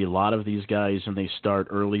 but you see a lot of these guys, and they start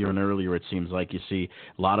earlier and earlier, it seems like. You see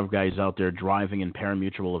a lot of guys out there driving in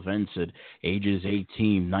parimutuel events at ages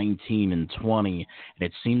 18, 19, and 20, and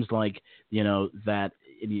it seems like, that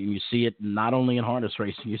you see it not only in harness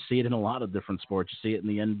racing, you see it in a lot of different sports. You see it in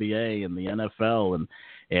the NBA and the NFL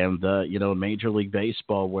and Major League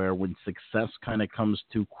Baseball, where when success kind of comes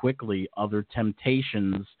too quickly, other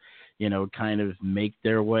temptations, kind of make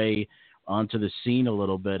their way onto the scene a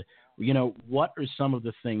little bit. What are some of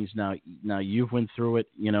the things now you've went through it,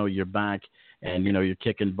 you're back and, you're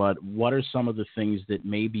kicking butt. What are some of the things that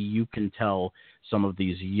maybe you can tell some of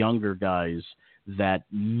these younger guys that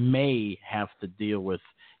may have to deal with,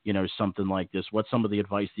 something like this? What's some of the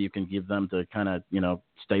advice that you can give them to kind of,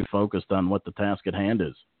 stay focused on what the task at hand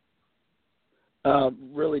is?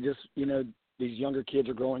 Really just, these younger kids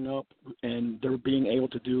are growing up and they're being able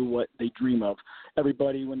to do what they dream of.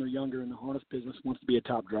 Everybody, when they're younger in the harness business, wants to be a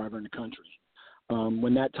top driver in the country.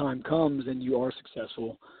 When that time comes and you are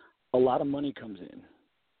successful, a lot of money comes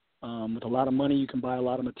in. With a lot of money, you can buy a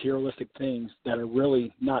lot of materialistic things that are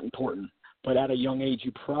really not important. But at a young age,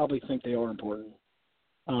 you probably think they are important.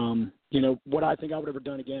 What I think I would have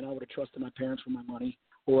done again, I would have trusted my parents for my money,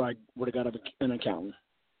 or I would have got an accountant.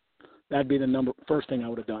 That'd be the first thing I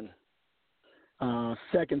would have done.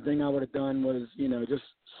 Second thing I would have done was, just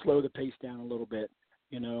slow the pace down a little bit.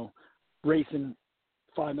 Racing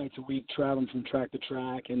 5 nights a week, traveling from track to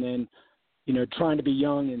track, and then, trying to be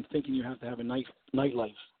young and thinking you have to have a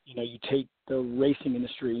nightlife. You take the racing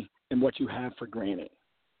industry and what you have for granted.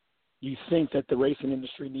 You think that the racing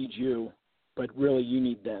industry needs you, but really you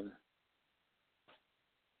need them.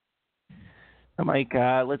 Mike,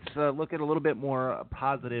 let's look at a little bit more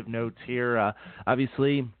positive notes here.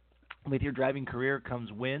 Obviously, with your driving career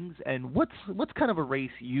comes wins. And what's kind of a race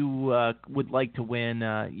you would like to win,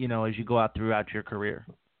 as you go out throughout your career?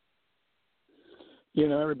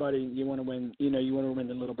 Everybody, you want to win. You want to win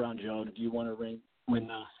the Little Brown Jug. You want to win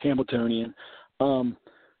the Hamiltonian. I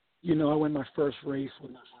won my first race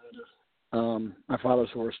with my father's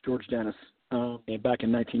horse, George Dennis, back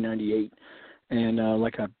in 1998. And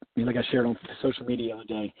like I shared on social media the other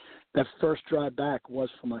day, that first drive back was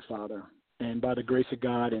for my father. And by the grace of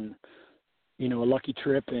God and, a lucky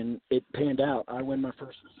trip, and it panned out, I win my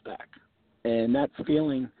first race back. And that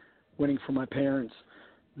feeling, winning for my parents,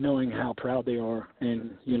 knowing how proud they are,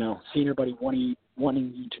 and, seeing everybody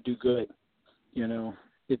wanting you to do good,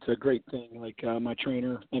 it's a great thing. Like my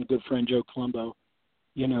trainer and good friend Joe Colombo,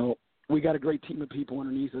 we got a great team of people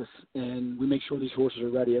underneath us, and we make sure these horses are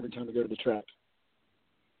ready every time they go to the track.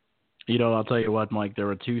 I'll tell you what, Mike, there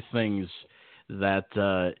are two things that,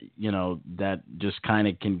 that just kind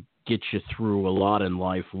of can get you through a lot in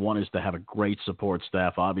life. One is to have a great support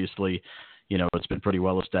staff. Obviously, it's been pretty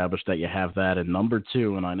well established that you have that. And number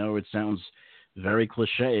two, and I know it sounds very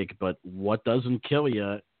cliche, but what doesn't kill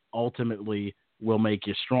you ultimately will make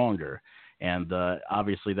you stronger. And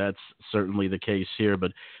obviously that's certainly the case here.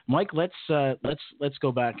 But Mike, let's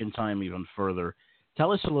go back in time even further.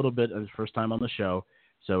 Tell us a little bit, first time on the show,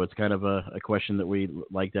 so it's kind of a question that we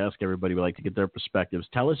like to ask everybody. We like to get their perspectives.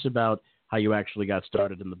 Tell us about how you actually got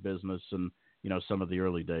started in the business and, some of the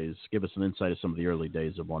early days. Give us an insight of some of the early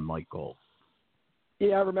days of one Mike Cole.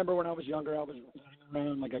 Yeah, I remember when I was younger, I was running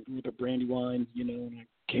around, like I grew up at Brandywine, and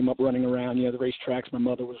I came up running around, the racetracks. My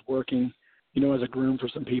mother was working, as a groom for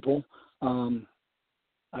some people.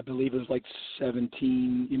 I believe it was like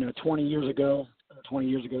 20 years ago,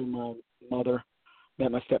 my mother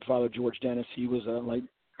met my stepfather, George Dennis. He was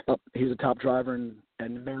he was a top driver in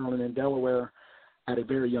Maryland and Delaware at a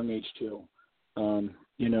very young age too.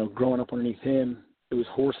 growing up underneath him, it was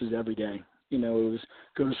horses every day. It was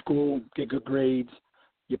go to school, get good grades,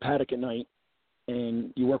 you paddock at night,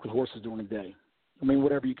 and you work with horses during the day. I mean,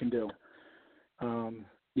 whatever you can do.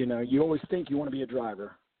 You always think you want to be a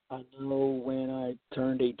driver. I know when I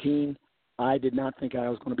turned 18, I did not think I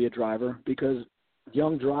was going to be a driver because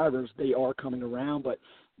young drivers, they are coming around, but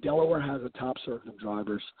Delaware has a top circuit of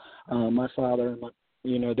drivers. My father,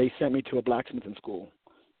 they sent me to a blacksmithing school.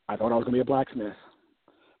 I thought I was going to be a blacksmith.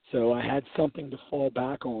 So I had something to fall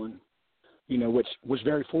back on, which was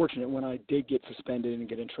very fortunate. When I did get suspended and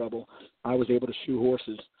get in trouble, I was able to shoe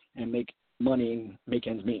horses and make money and make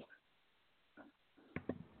ends meet.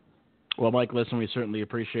 Well, Mike, listen, we certainly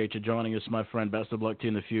appreciate you joining us, my friend. Best of luck to you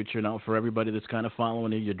in the future. Now, for everybody that's kind of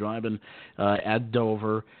following you, you're driving at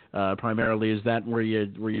Dover primarily. Is that where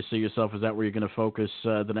you see yourself? Is that where you're going to focus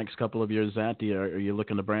the next couple of years at? Are you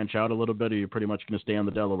looking to branch out a little bit, or are you pretty much going to stay on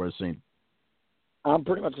the Delaware scene? I'm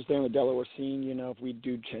pretty much going to stay on the Delaware scene. If we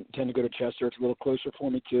do tend to go to Chester, it's a little closer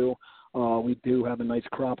for me, too. We do have a nice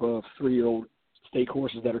crop of 3-year-old stake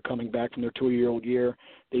horses that are coming back from their 2-year-old year.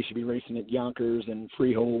 They should be racing at Yonkers and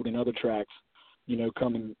Freehold and other tracks,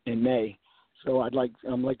 coming in May. So I'd like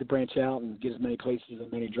to branch out and get as many places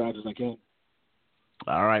and many drives as I can.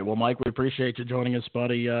 All right. Well, Mike, we appreciate you joining us,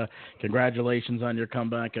 buddy. Congratulations on your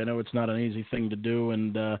comeback. I know it's not an easy thing to do,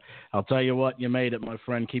 and I'll tell you what, you made it, my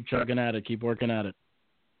friend. Keep chugging at it. Keep working at it.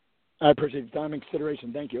 I appreciate the time and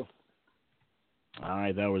consideration. Thank you. All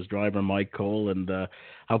right, that was driver Mike Cole, and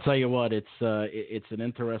I'll tell you what, it's an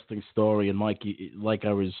interesting story. And Mike, like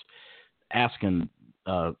I was asking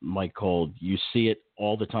Mike Cole, you see it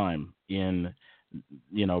all the time in,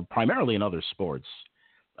 primarily in other sports,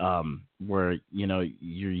 where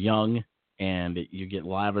you're young and you get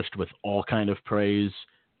lavished with all kind of praise,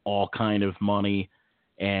 all kind of money,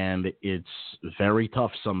 and it's very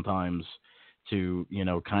tough sometimes to,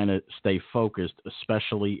 kind of stay focused,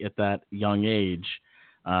 especially at that young age,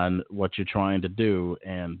 on what you're trying to do.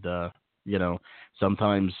 And,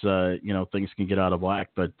 sometimes, things can get out of whack,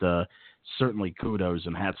 but certainly kudos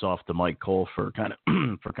and hats off to Mike Cole for kind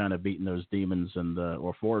of beating those demons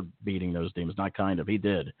or for beating those demons. Not kind of, he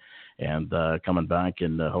did. And coming back,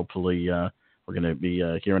 and hopefully we're going to be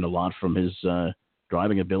hearing a lot from his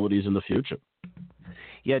driving abilities in the future.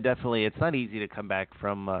 Yeah, definitely. It's not easy to come back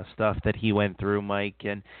from stuff that he went through, Mike.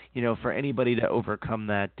 And, for anybody to overcome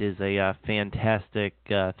that is a fantastic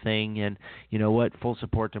thing. And, full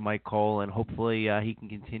support to Mike Cole. And hopefully he can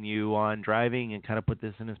continue on driving and kind of put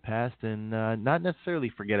this in his past and not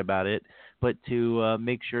necessarily forget about it, but to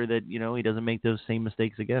make sure that, he doesn't make those same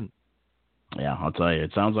mistakes again. Yeah, I'll tell you,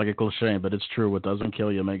 it sounds like a cliche, but it's true. What doesn't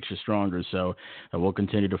kill you makes you stronger. So we'll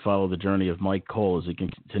continue to follow the journey of Mike Cole as he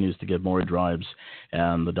continues to get more drives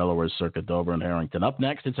and the Delaware Circuit, Dover and Harrington. Up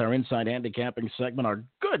next, it's our Inside Handicapping segment. Our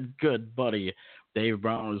good buddy Dave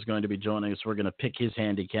Brown is going to be joining us. We're going to pick his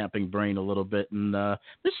handicapping brain a little bit. And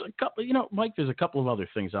there's a couple, Mike, there's a couple of other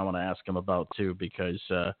things I want to ask him about, too, because,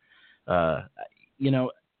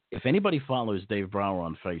 if anybody follows Dave Brower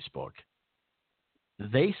on Facebook,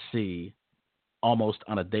 they see almost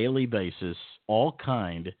on a daily basis all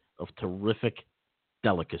kind of terrific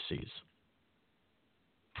delicacies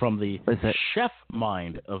from the chef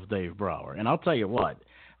mind of Dave Brower. And I'll tell you what,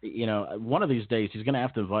 one of these days he's going to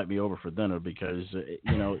have to invite me over for dinner because,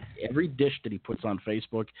 every dish that he puts on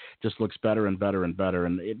Facebook just looks better and better and better.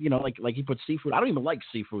 And, like he puts seafood. I don't even like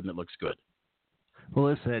seafood and it looks good. Well,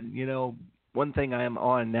 listen, one thing I am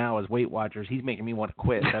on now is Weight Watchers. He's making me want to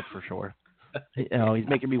quit, that's for sure. He's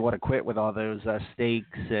making me want to quit with all those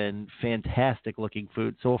steaks and fantastic-looking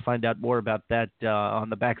food. So we'll find out more about that on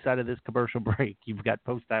the backside of this commercial break. You've got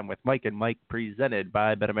Post Time with Mike and Mike, presented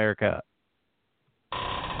by Bet America.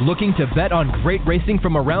 Looking to bet on great racing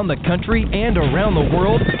from around the country and around the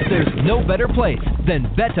world? There's no better place than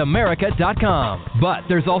BetAmerica.com. But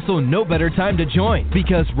there's also no better time to join,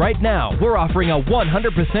 because right now we're offering a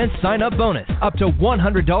 100% sign-up bonus up to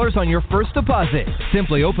 $100 on your first deposit.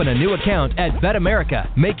 Simply open a new account at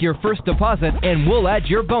BetAmerica, make your first deposit, and we'll add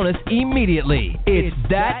your bonus immediately. It's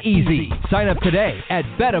that easy. Sign up today at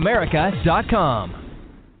BetAmerica.com.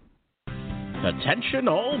 Attention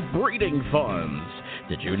all breeding farms.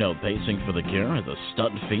 Did you know Pacing for the Cure has a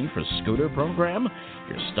stud fee for scooter program?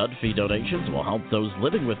 Your stud fee donations will help those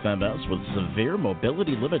living with MS with severe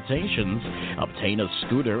mobility limitations obtain a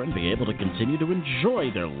scooter and be able to continue to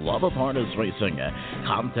enjoy their love of harness racing.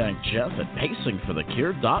 Contact Jeff at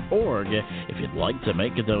pacingforthecure.org if you'd like to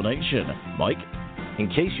make a donation. Mike? In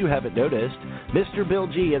case you haven't noticed, Mr. Bill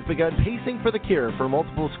G has begun Pacing for the Cure for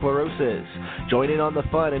multiple sclerosis. Join in on the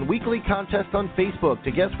fun and weekly contest on Facebook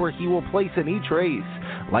to guess where he will place in each race.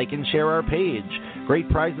 Like and share our page. Great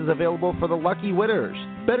prizes available for the lucky winners.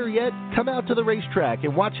 Better yet, come out to the racetrack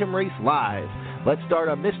and watch him race live. Let's start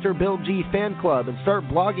a Mr. Bill G fan club and start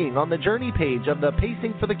blogging on the journey page of the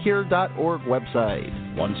pacingforthecure.org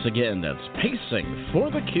website. Once again, that's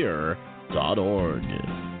pacingforthecure.org.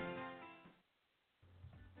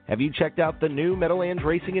 Have you checked out the new Meadowlands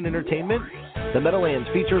Racing and Entertainment? The Meadowlands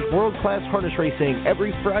features world-class harness racing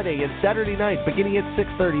every Friday and Saturday night beginning at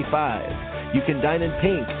 6:35. You can dine and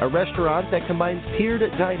paint, a restaurant that combines tiered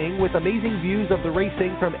dining with amazing views of the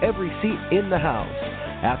racing from every seat in the house.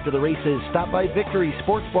 After the races, stop by Victory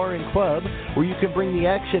Sports Bar and Club, where you can bring the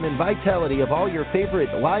action and vitality of all your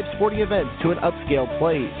favorite live sporting events to an upscale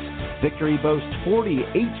place. Victory boasts 40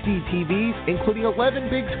 HD TVs, including 11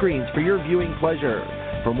 big screens for your viewing pleasure.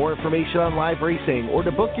 For more information on live racing or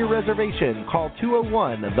to book your reservation, call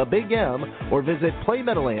 201-THE-BIG-M or visit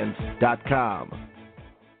playmeadowlands.com.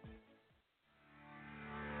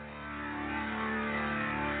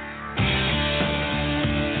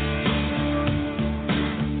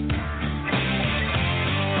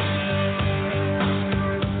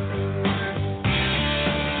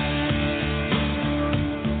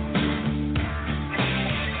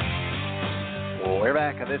 We're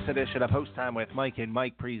back on this edition of Post Time with Mike and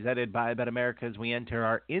Mike, presented by Bet America, as we enter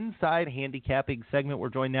our Inside Handicapping segment. We're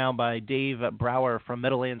joined now by Dave Brower from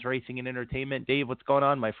Meadowlands Racing and Entertainment. Dave, what's going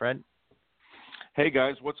on, my friend? Hey,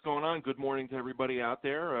 guys, what's going on? Good morning to everybody out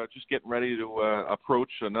there. Just getting ready to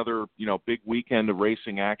approach another, big weekend of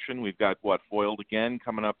racing action. We've got, Foiled again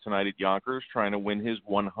coming up tonight at Yonkers, trying to win his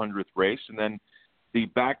 100th race, and then the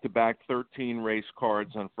back-to-back 13 race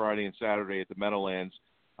cards on Friday and Saturday at the Meadowlands.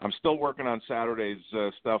 I'm still working on Saturday's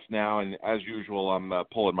stuff now, and as usual, I'm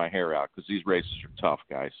pulling my hair out because these races are tough,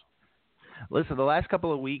 guys. Listen, the last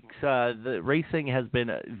couple of weeks, the racing has been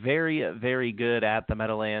very, very good at the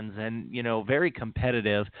Meadowlands and, very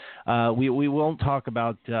competitive. We won't talk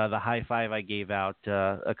about the high five I gave out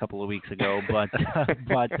a couple of weeks ago, but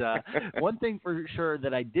one thing for sure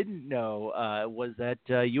that I didn't know was that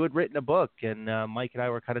you had written a book, and Mike and I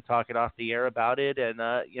were kind of talking off the air about it, and,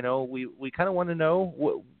 we kind of want to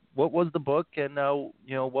know what was the book and,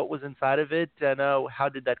 what was inside of it, and how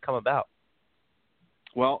did that come about?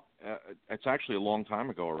 Well, it's actually a long time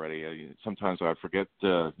ago already. Sometimes I forget,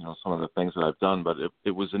 some of the things that I've done, but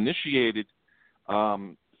it was initiated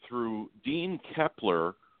through Dean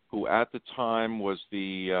Kepler, who at the time was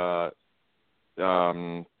the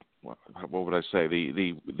what would I say,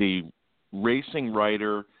 the racing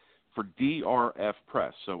writer for DRF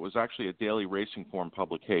Press. So it was actually a daily racing form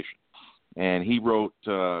publication. And he wrote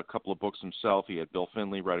a couple of books himself. He had Bill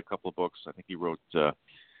Finley write a couple of books. I think he wrote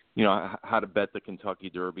how to bet the Kentucky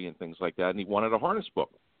Derby and things like that, and he wanted a harness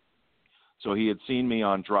book. So he had seen me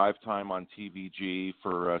on Drive Time on TVG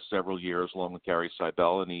for several years along with Gary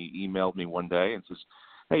Seibel, and he emailed me one day and says,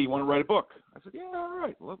 hey, you want to write a book? I said, yeah, all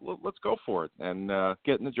right, let's go for it. And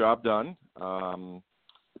getting the job done.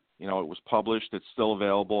 It was published. It's still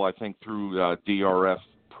available, I think, through DRF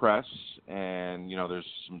Press, and, there's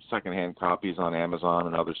some secondhand copies on Amazon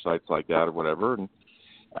and other sites like that or whatever, and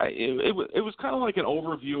it was kind of like an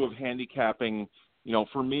overview of handicapping,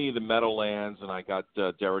 for me, the Meadowlands, and I got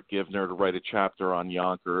Derek Givner to write a chapter on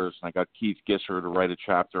Yonkers, and I got Keith Gisser to write a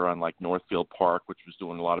chapter on, Northfield Park, which was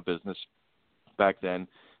doing a lot of business back then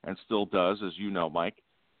and still does, as you know, Mike.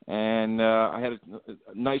 And I had a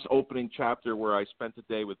nice opening chapter where I spent the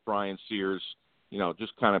day with Brian Sears,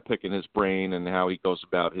 just kind of picking his brain and how he goes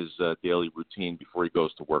about his daily routine before he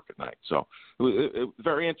goes to work at night. So it was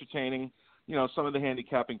very entertaining. Some of the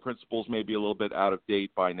handicapping principles may be a little bit out of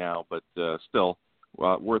date by now, but still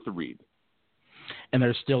worth a read. And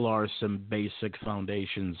there still are some basic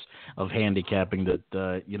foundations of handicapping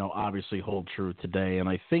that, obviously hold true today. And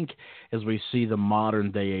I think as we see the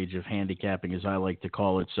modern day age of handicapping, as I like to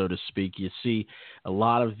call it, so to speak, you see a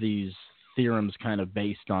lot of these theorems kind of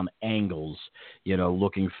based on angles,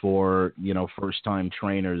 looking for, first-time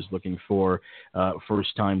trainers, looking for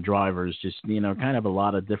first-time drivers, just, kind of a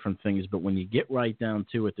lot of different things. But when you get right down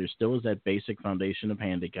to it, there still is that basic foundation of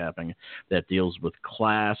handicapping that deals with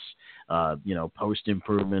class,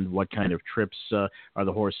 post-improvement, what kind of trips are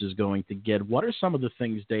the horses going to get. What are some of the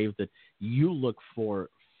things, Dave, that you look for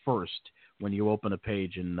first when you open a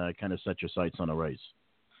page and kind of set your sights on a race?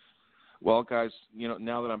 Well, guys,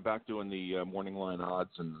 now that I'm back doing the morning line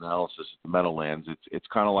odds and analysis at the Meadowlands, it's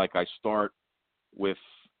kind of like I start with,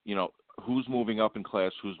 who's moving up in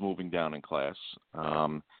class, who's moving down in class.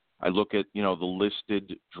 I look at, the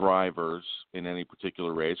listed drivers in any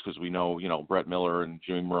particular race because we know, Brett Miller and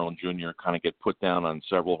Jimmy Merlin Jr. kind of get put down on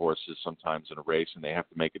several horses sometimes in a race and they have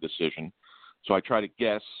to make a decision. So I try to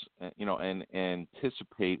guess, and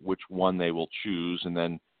anticipate which one they will choose, and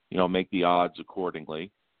then make the odds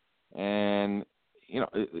accordingly. And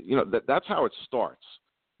that's how it starts.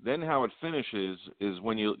 Then how it finishes is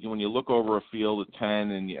when you look over a field of 10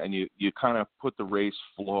 and you kind of put the race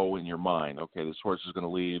flow in your mind. Okay, this horse is going to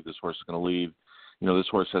leave. This horse is going to leave. This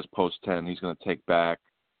horse has post 10. He's going to take back.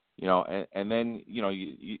 And then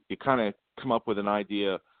you kind of come up with an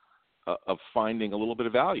idea of finding a little bit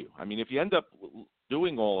of value. I mean, if you end up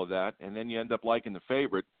doing all of that and then you end up liking the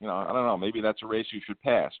favorite, I don't know, maybe that's a race you should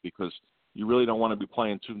pass, because you really don't want to be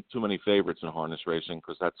playing too many favorites in harness racing,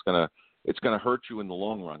 because it's gonna hurt you in the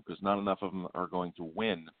long run, because not enough of them are going to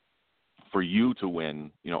win for you to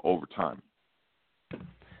win, over time.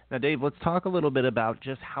 Now, Dave, let's talk a little bit about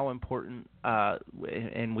just how important,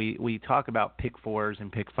 and we talk about pick fours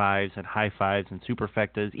and pick fives and high fives and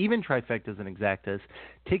superfectas, even trifectas and exactas.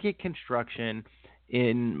 Ticket construction,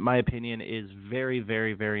 in my opinion, is very,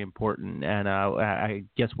 very, very important. And I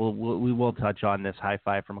guess we will touch on this high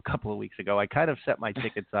five from a couple of weeks ago. I kind of set my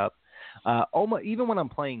tickets up, almost, even when I'm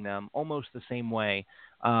playing them, almost the same way.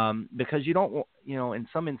 Because you don't, in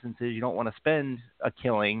some instances, you don't want to spend a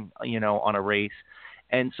killing, on a race.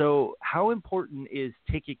 And so how important is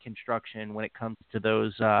ticket construction when it comes to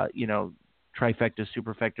those, trifectas,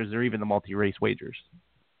 superfectas, or even the multi-race wagers?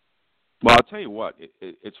 Well, I'll tell you what,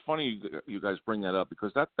 it's funny you guys bring that up,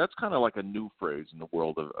 because that's kind of like a new phrase in the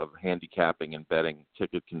world of handicapping and betting,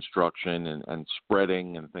 ticket construction and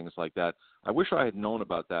spreading and things like that. I wish I had known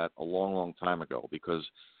about that a long, long time ago, because,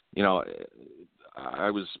 I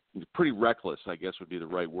was pretty reckless, I guess would be the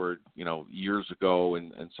right word, years ago,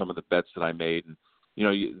 and some of the bets that I made. And,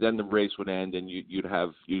 then the race would end, and you'd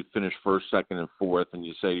finish first, second, and fourth, and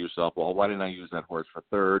you say to yourself, well, why didn't I use that horse for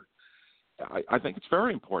third? I think it's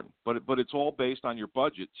very important, but it's all based on your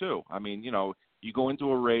budget too. I mean, you go into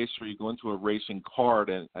a race, or you go into a racing card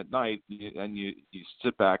at night, and you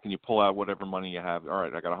sit back and you pull out whatever money you have. All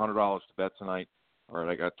right, I got $100 to bet tonight. All right,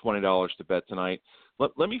 I got $20 to bet tonight.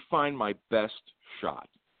 Let me find my best shot.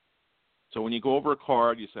 So when you go over a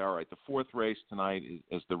card, you say, all right, the fourth race tonight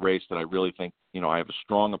is the race that I really think, I have a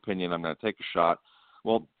strong opinion. I'm going to take a shot.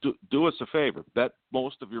 Well, do us a favor. Bet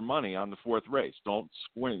most of your money on the fourth race. Don't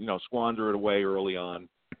squander it away early on.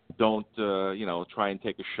 Don't, try and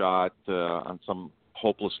take a shot on some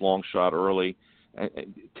hopeless long shot early.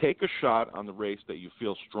 And take a shot on the race that you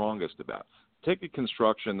feel strongest about. Ticket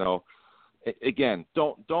construction, though, again,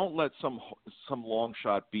 don't let some long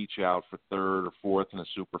shot beat you out for third or fourth in a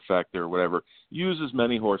superfecta or whatever. Use as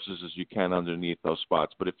many horses as you can underneath those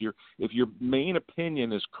spots. But if your main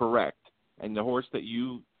opinion is correct and the horse that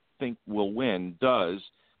you think will win does,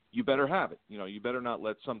 you better have it. You better not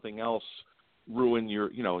let something else ruin your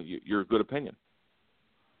good opinion.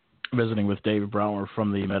 Visiting with Dave Brower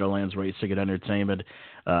from the Meadowlands Racing and Entertainment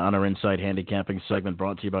on our Inside Handicapping segment,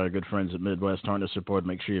 brought to you by our good friends at Midwest Harness Report.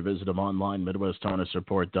 Make sure you visit them online,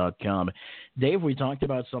 MidwestHarnessReport.com. Dave, we talked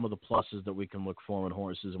about some of the pluses that we can look for in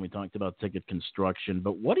horses, and we talked about ticket construction.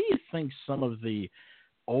 But what do you think some of the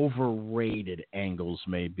overrated angles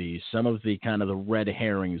may be, some of the kind of the red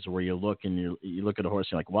herrings where you look and you look at a horse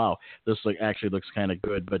and you're like, wow, this actually looks kind of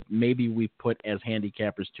good, but maybe we put as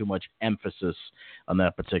handicappers too much emphasis on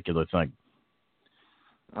that particular thing?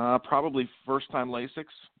 Probably first-time Lasix.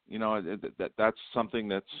 That's something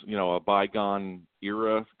that's, a bygone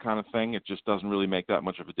era kind of thing. It just doesn't really make that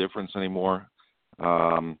much of a difference anymore.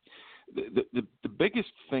 The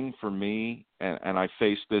biggest thing for me, and I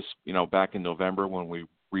faced this, back in November when we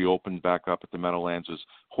reopened back up at the Meadowlands, is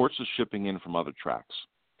horses shipping in from other tracks.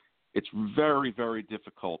 It's very, very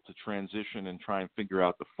difficult to transition and try and figure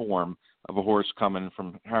out the form of a horse coming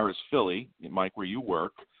from Harris, Philly, Mike, where you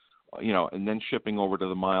work, and then shipping over to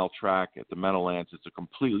the mile track at the Meadowlands. It's a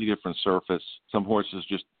completely different surface. Some horses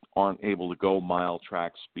just aren't able to go mile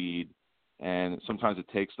track speed, and sometimes it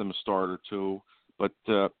takes them a start or two, but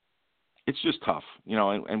it's just tough,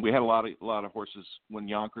 and we had a lot of horses when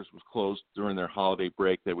Yonkers was closed during their holiday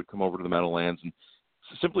break. They would come over to the Meadowlands, and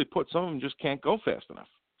simply put, some of them just can't go fast enough.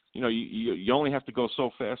 You only have to go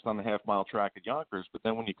so fast on the half-mile track at Yonkers, but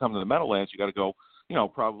then when you come to the Meadowlands, you got to go,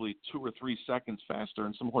 probably 2 or 3 seconds faster,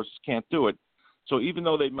 and some horses can't do it. So even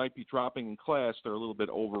though they might be dropping in class, they're a little bit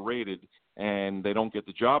overrated, and they don't get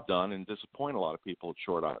the job done and disappoint a lot of people at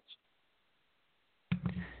short odds.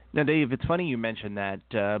 Now, Dave, it's funny you mentioned that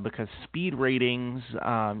because speed ratings,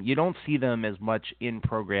 you don't see them as much in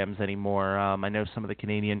programs anymore. I know some of the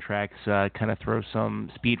Canadian tracks kind of throw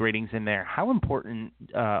some speed ratings in there. How important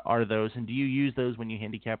are those, and do you use those when you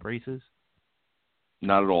handicap races?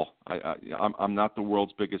 Not at all. I'm not the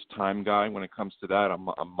world's biggest time guy when it comes to that.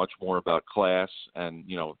 I'm much more about class and,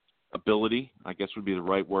 ability, I guess would be the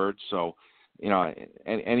right word. So,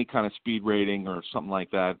 any kind of speed rating or something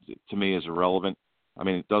like that to me is irrelevant. I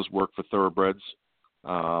mean, it does work for thoroughbreds,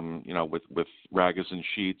 with ragas and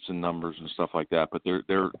sheets and numbers and stuff like that. But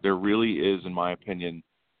there really is, in my opinion,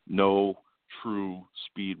 no true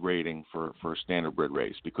speed rating for a standardbred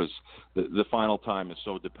race, because the final time is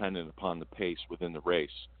so dependent upon the pace within the race.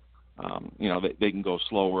 They can go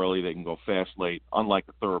slow early, they can go fast late, unlike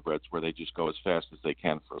the thoroughbreds where they just go as fast as they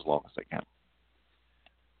can for as long as they can.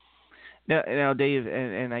 Now, Dave,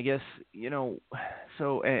 and I guess, I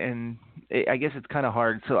guess it's kind of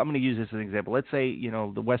hard. So I'm going to use this as an example. Let's say,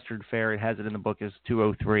 the Western Fair, it has it in the book as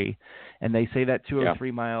 203, and they say that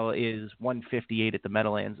 203 mile is 158 at the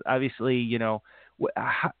Meadowlands. Obviously,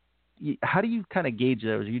 how do you kind of gauge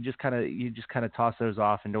those? You just kind of toss those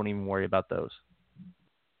off and don't even worry about those?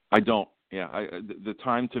 I don't. Yeah, the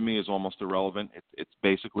time to me is almost irrelevant. It's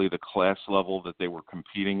basically the class level that they were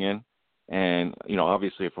competing in. And,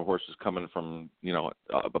 obviously if a horse is coming from,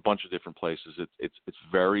 a bunch of different places, it's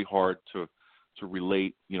very hard to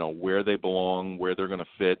relate, where they belong, where they're going to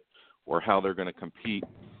fit, or how they're going to compete,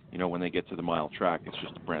 when they get to the mile track. It's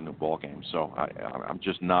just a brand new ball game. So I'm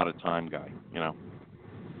just not a time guy,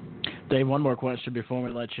 Dave, one more question before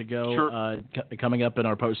we let you go. Sure. Coming up in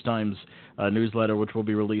our Post Times newsletter, which will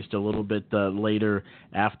be released a little bit later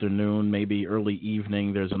afternoon, maybe early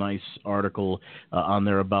evening, there's a nice article on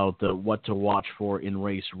there about what to watch for in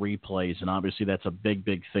race replays. And obviously that's a big,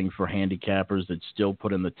 big thing for handicappers that still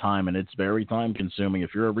put in the time, and it's very time-consuming.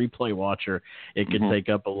 If you're a replay watcher, it can take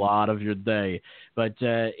up a lot of your day. But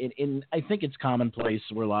I think it's commonplace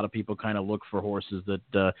where a lot of people kind of look for horses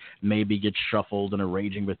that maybe get shuffled and are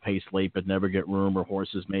raging with pace late but never get room, or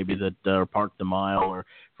horses maybe that are parked the mile or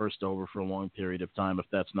first over for a long period of time if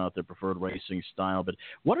that's not their preferred racing style. But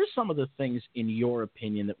what are some of the things, in your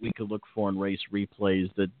opinion, that we could look for in race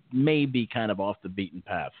replays that may be kind of off the beaten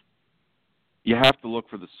path? You have to look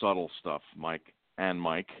for the subtle stuff, Mike.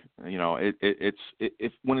 It's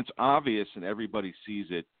when it's obvious and everybody sees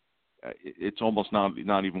it, it's almost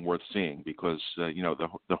not even worth seeing, because the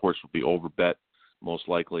horse will be overbet most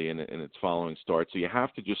likely in its following start. So you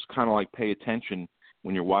have to just kind of like pay attention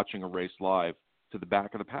when you're watching a race live to the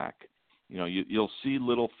back of the pack. You'll see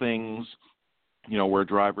little things, where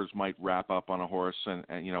drivers might wrap up on a horse and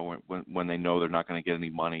when they know they're not going to get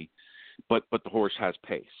any money, but the horse has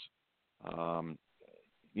pace. The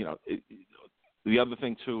other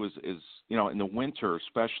thing too is in the winter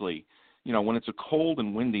especially, when it's a cold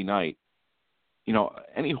and windy night,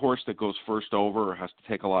 any horse that goes first over or has to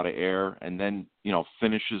take a lot of air and then,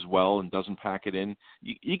 finishes well and doesn't pack it in,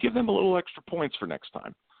 you give them a little extra points for next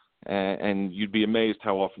time. And you'd be amazed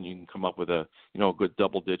how often you can come up with a good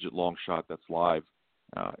double-digit long shot that's live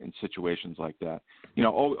in situations like that.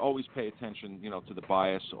 Always pay attention, to the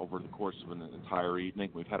bias over the course of an entire evening.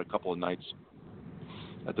 We've had a couple of nights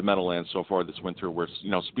at the Meadowlands so far this winter where,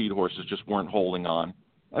 speed horses just weren't holding on.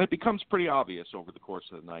 And it becomes pretty obvious over the course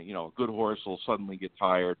of the night. A good horse will suddenly get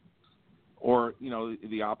tired. Or,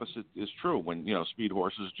 the opposite is true when, speed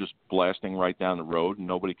horses just blasting right down the road and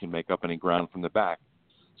nobody can make up any ground from the back.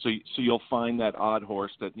 So you'll find that odd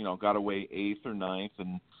horse that, got away 8th or 9th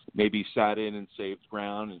and maybe sat in and saved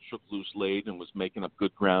ground and shook loose late and was making up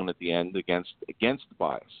good ground at the end against the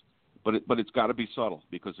bias. But it's got to be subtle,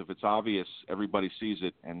 because if it's obvious, everybody sees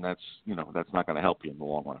it, and that's not going to help you in the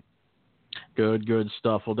long run. Good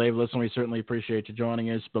stuff. Well, Dave, listen, we certainly appreciate you joining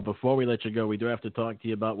us. But before we let you go, we do have to talk to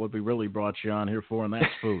you about what we really brought you on here for, and that's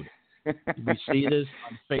food. We see this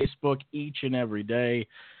on Facebook each and every day.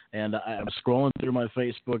 And I'm scrolling through my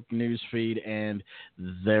Facebook news feed, and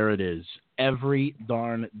there it is. Every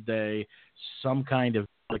darn day, some kind of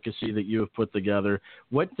delicacy that you have put together.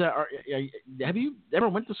 Have you ever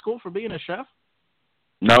went to school for being a chef?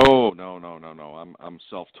 No. I'm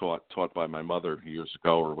taught by my mother years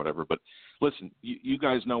ago or whatever. But listen, you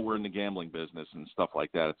guys know we're in the gambling business and stuff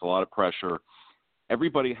like that. It's a lot of pressure.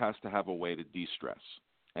 Everybody has to have a way to de-stress.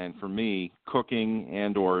 And for me, cooking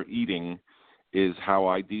and or eating is how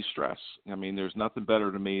I de-stress. I mean, there's nothing better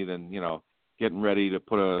to me than, getting ready to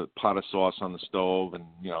put a pot of sauce on the stove and,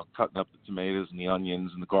 cutting up the tomatoes and the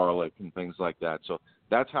onions and the garlic and things like that. So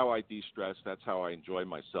that's how I de-stress. That's how I enjoy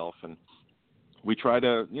myself. And we try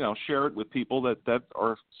to, share it with people that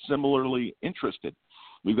are similarly interested.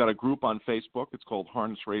 We've got a group on Facebook. It's called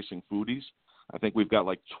Harness Racing Foodies. I think we've got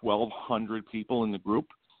like 1,200 people in the group.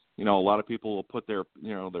 A lot of people will put their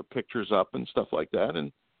pictures up and stuff like that.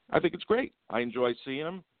 And I think it's great. I enjoy seeing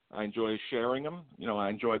them. I enjoy sharing them. I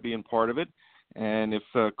enjoy being part of it. And if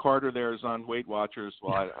Carter there is on Weight Watchers,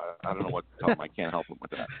 well, I don't know what to tell him. I can't help him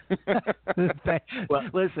with that. Well,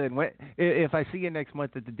 listen, if I see you next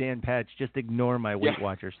month at the Dan Patch, just ignore my Weight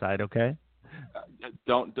Watchers side, okay?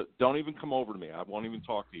 Don't even come over to me. I won't even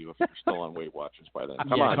talk to you if you're still on Weight Watchers by then.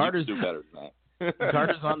 Come on, Carter's, you can do better than that.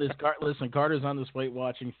 Carter's on this. Carter's on this weight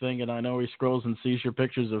watching thing, and I know he scrolls and sees your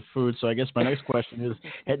pictures of food. So I guess my next question is,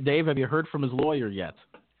 Dave, have you heard from his lawyer yet?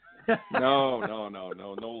 No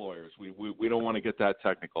lawyers. We don't want to get that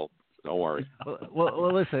technical. Don't worry.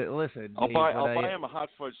 Well, listen. I'll buy him a hot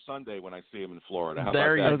fudge sundae when I see him in Florida. How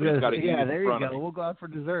there about that? There you go. We'll go out for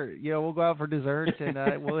dessert. We'll go out for dessert, and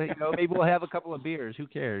maybe we'll have a couple of beers. Who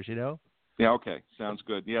cares? Yeah, okay. Sounds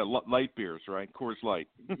good. Yeah, light beers, right? Coors Light.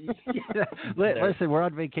 Listen, we're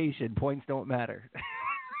on vacation. Points don't matter.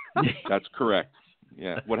 That's correct.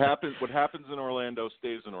 Yeah. What happens in Orlando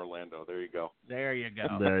stays in Orlando. There you go. There you go.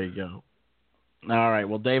 There you go. All right.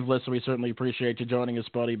 Well, Dave, listen, we certainly appreciate you joining us,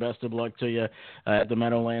 buddy. Best of luck to you at the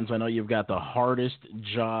Meadowlands. I know you've got the hardest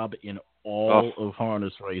job in all of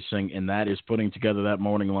harness racing, and that is putting together that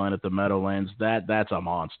morning line at the Meadowlands. That's a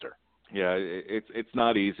monster. Yeah, it's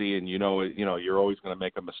not easy, and you're always going to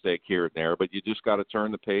make a mistake here and there, but you just got to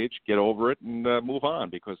turn the page, get over it, and move on,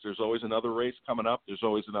 because there's always another race coming up. There's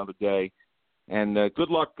always another day. And good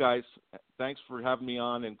luck, guys. Thanks for having me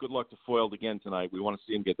on, and good luck to Foiled again tonight. We want to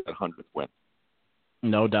see him get that 100th win.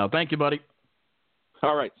 No doubt. Thank you, buddy.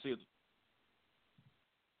 All right. See you.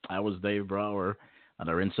 That was Dave Brower on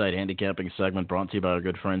our Inside Handicapping segment, brought to you by our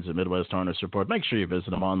good friends at Midwest Harness Report. Make sure you visit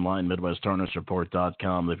them online,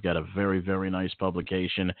 MidwestHarnessReport.com. They've got a very, very nice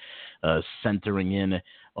publication centering in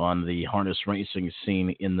on the harness racing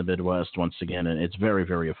scene in the Midwest once again, and it's very,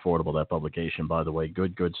 very affordable, that publication, by the way.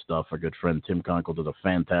 Good stuff. Our good friend Tim Conkle did a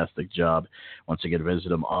fantastic job. Once again,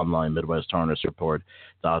 visit him online,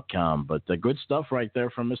 MidwestHarnessReport.com. But good stuff right there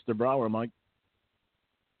from Mr. Brower, Mike.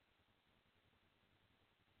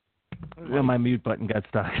 Well, my mute button got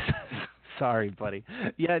stuck. Sorry, buddy.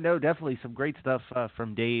 Yeah, no, definitely some great stuff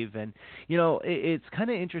from Dave. And, it's kind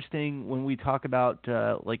of interesting when we talk about,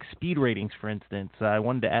 like, speed ratings, for instance. I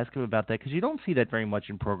wanted to ask him about that because you don't see that very much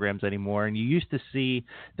in programs anymore. And you used to see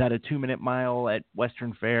that a 2-minute mile at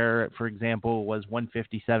Western Fair, for example, was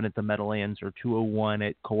 1:57 at the Meadowlands or 2:01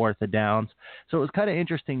 at Kawartha Downs. So it was kind of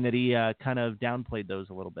interesting that he kind of downplayed those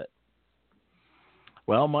a little bit.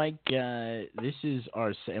 Well, Mike, this is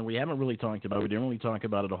and we haven't really talked about it. We didn't really talk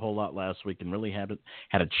about it a whole lot last week and really haven't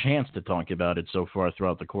had a chance to talk about it so far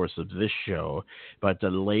throughout the course of this show. But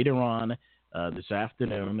later on this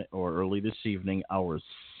afternoon or early this evening, our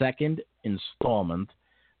second installment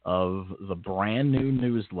of the brand new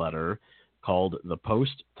newsletter called The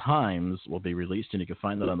Post Times will be released, and you can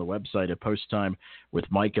find that on the website at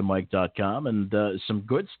posttimewithmikeandmike.com. And some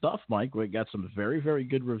good stuff, Mike. We got some very, very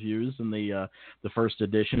good reviews in the first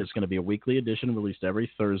edition. It's going to be a weekly edition released every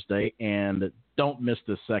Thursday, and don't miss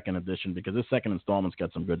the second edition because this second installment's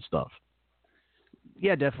got some good stuff.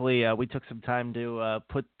 Yeah, definitely. We took some time to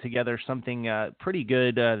put together something pretty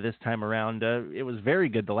good this time around. It was very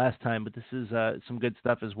good the last time, but this is some good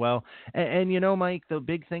stuff as well. And Mike, the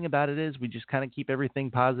big thing about it is we just kind of keep everything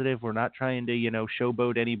positive. We're not trying to,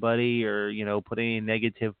 showboat anybody or, put any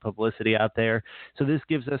negative publicity out there. So this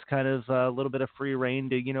gives us kind of a little bit of free reign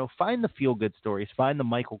to, find the feel-good stories, find the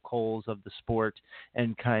Michael Coles of the sport,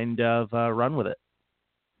 and kind of run with it.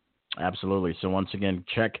 Absolutely. So once again,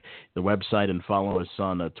 check the website and follow us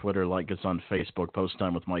on Twitter, like us on Facebook,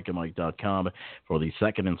 posttimewithmikeandmike.com for the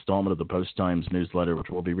second installment of the Post Times newsletter, which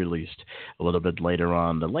will be released a little bit later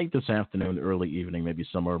on, late this afternoon, early evening, maybe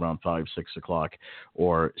somewhere around 5, 6 o'clock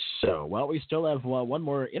or so. Well, we still have one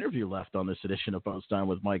more interview left on this edition of Post Time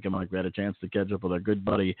with Mike and Mike. We had a chance to catch up with our good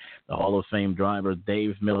buddy, the Hall of Fame driver,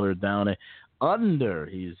 Dave Miller, down under.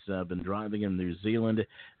 He's been driving in New Zealand,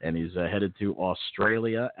 and he's headed to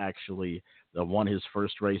Australia. Actually, won his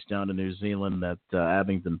first race down in New Zealand at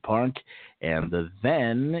Abingdon Park, and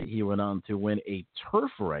then he went on to win a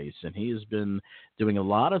turf race, and he has been doing a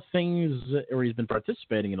lot of things, or he's been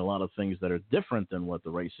participating in a lot of things that are different than what the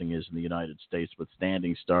racing is in the United States with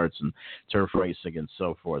standing starts and turf racing and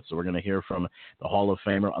so forth. So we're going to hear from the Hall of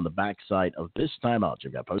Famer on the backside of this time out.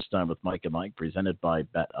 You've got Post Time with Mike and Mike, presented by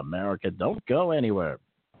Bet America. Don't go anywhere.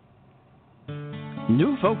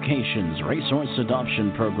 New Vocations Racehorse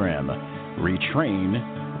Adoption Program.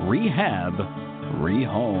 Retrain, rehab,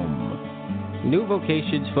 rehome. New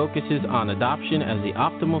Vocations focuses on adoption as the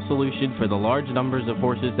optimal solution for the large numbers of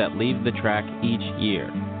horses that leave the track each year.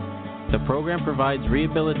 The program provides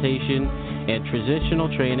rehabilitation and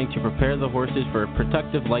transitional training to prepare the horses for a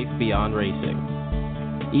productive life beyond racing.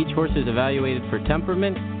 Each horse is evaluated for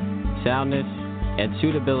temperament, soundness, and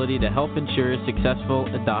suitability to help ensure a successful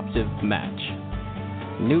adoptive match.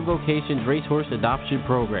 New Vocations Racehorse Adoption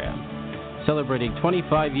Program, celebrating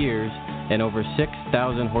 25 years and over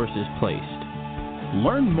 6,000 horses placed.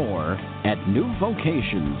 Learn more at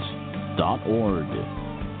newvocations.org.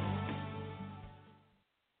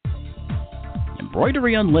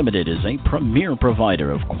 Embroidery Unlimited is a premier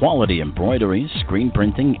provider of quality embroidery, screen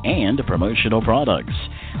printing, and promotional products.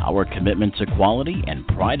 Our commitment to quality and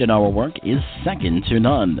pride in our work is second to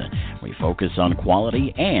none. We focus on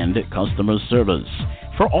quality and customer service.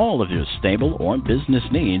 For all of your stable or business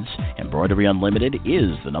needs, Embroidery Unlimited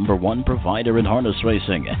is the #1 provider in harness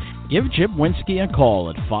racing. Give Jim Winsky a call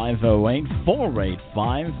at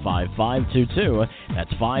 508-485-5522.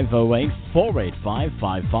 That's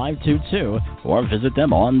 508-485-5522. Or visit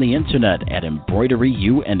them on the internet at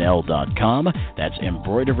embroideryunl.com. That's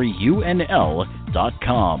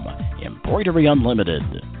embroideryunl.com. Embroidery Unlimited.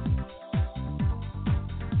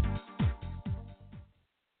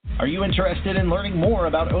 Are you interested in learning more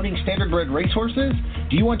about owning standardbred racehorses?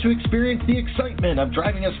 Do you want to experience the excitement of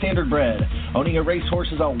driving a standardbred? Owning a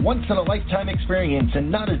racehorse is a once-in-a-lifetime experience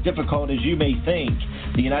and not as difficult as you may think.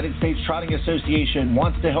 The United States Trotting Association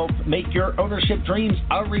wants to help make your ownership dreams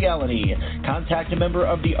a reality. Contact a member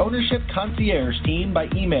of the Ownership Concierge team by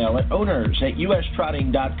email at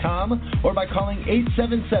owners@ustrotting.com or by calling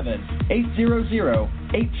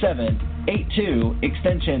 877-800-8782,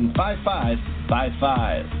 extension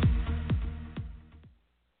 5555.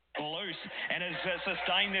 And has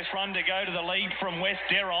sustained this run to go to the lead from West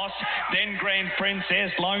Deros, then Grand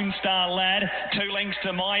Princess, Lone Star Lad, 2 lengths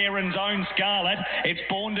to My Aaron's Own Scarlet. It's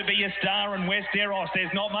Born to Be a Star and West Deros.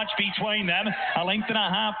 There's not much between them. 1.5 lengths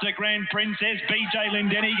to Grand Princess. BJ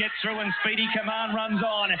Lindenny gets through and Speedy Command runs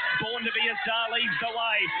on. Born to Be a Star leads the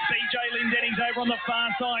way. BJ Lindenny's over on the far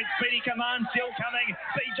side. Speedy Command still coming.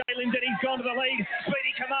 BJ Lindenny's gone to the lead.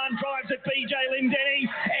 Speedy Command drives at BJ Lindenny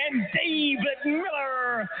and David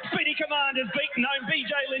Miller. Speedy Command has beaten home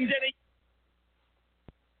BJ Lindenny.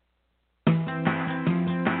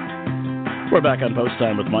 We're back on Post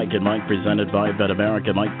Time with Mike and Mike, presented by Bet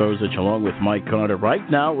America. Mike Bozich along with Mike Carter. Right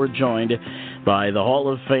now we're joined by the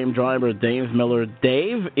Hall of Fame driver Dave Miller.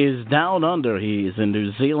 Dave is down under. He's in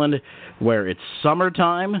New Zealand where it's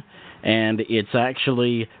summertime, and it's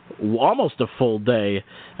actually almost a full day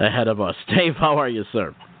ahead of us. Dave, how are you,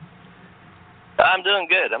 sir? I'm doing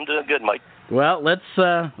good, Mike. Well, let's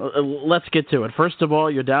get to it. First of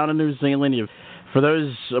all, you're down in New Zealand. For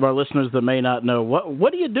those of our listeners that may not know,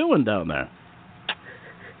 what are you doing down there?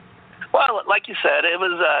 Well, like you said, it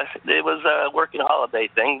was a working holiday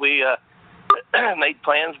thing. We made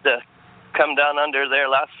plans to come down under there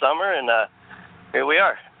last summer, and here we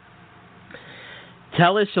are.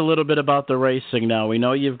 Tell us a little bit about the racing now. We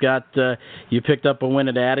know you picked up a win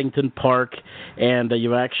at Addington Park, and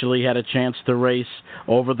you actually had a chance to race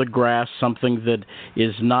over the grass, something that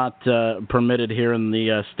is not permitted here in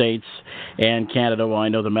the States and Canada. Well, I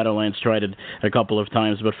know the Meadowlands tried it a couple of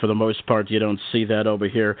times, but for the most part, you don't see that over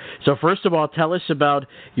here. So first of all, tell us about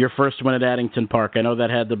your first win at Addington Park. I know that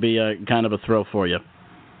had to be a kind of a thrill for you.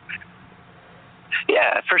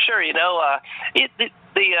 Yeah, for sure.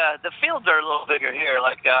 The fields are a little bigger here.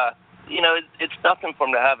 It's nothing for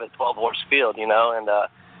them to have a 12-horse field, and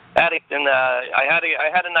Addington, I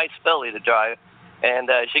had a nice filly to drive,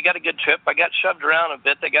 and she got a good trip. I got shoved around a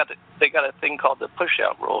bit. They got a thing called the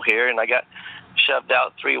push-out rule here, and I got shoved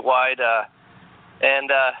out 3 wide,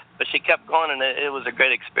 but she kept going, and it was a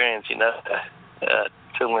great experience,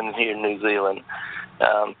 to win here in New Zealand.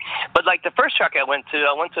 But like the first track I went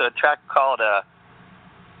to a track called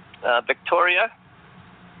Victoria,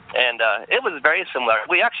 and it was very similar.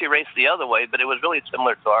 We actually raced the other way, but it was really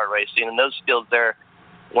similar to our racing, and those fields there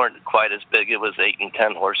weren't quite as big. It was 8 and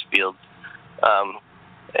 10 horse fields. Then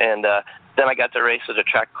I got to race at a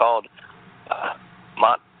track called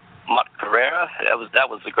Mont Carrera. That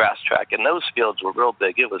was the grass track, and those fields were real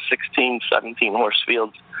big. It was 16, 17 horse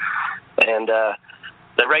fields, and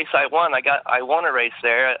the race I won, I won a race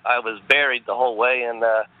there. I was buried the whole way, and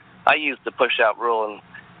I used the push-out rule and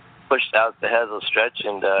pushed out the head of the stretch,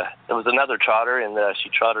 and there was another trotter, and she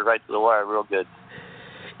trotted right to the wire real good.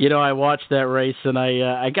 I watched that race, and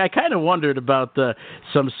I kind of wondered about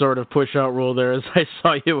some sort of push-out rule there as I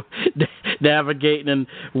saw you navigating and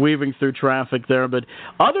weaving through traffic there. But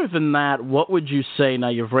other than that, what would you say? Now,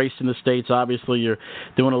 you've raced in the States. Obviously, you're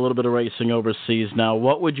doing a little bit of racing overseas now.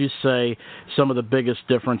 What would you say some of the biggest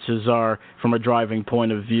differences are from a driving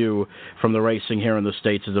point of view from the racing here in the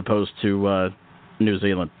States as opposed to New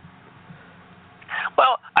Zealand?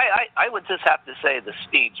 Well, I would just have to say the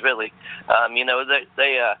speeds, really.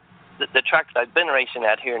 The tracks I've been racing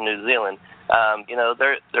at here in New Zealand,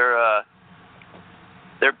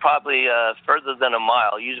 They're probably further than a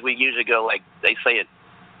mile. We usually go, like they say, at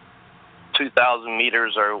 2,000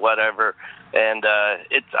 meters or whatever, and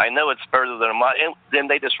I know it's further than a mile. And then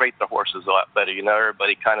they just rate the horses a lot better.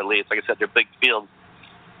 Everybody kind of leads. Like I said, they're big fields.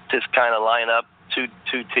 Just kind of line up two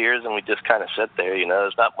tiers, and we just kind of sit there.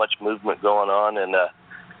 There's not much movement going on, and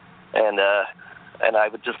I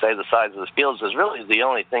would just say the size of the fields is really the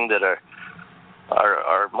only thing that are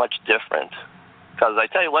much different. Because I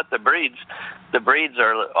tell you what, the breeds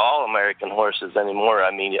are all American horses anymore.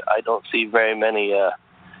 I mean, I don't see very many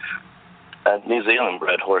New Zealand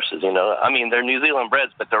bred horses. I mean, they're New Zealand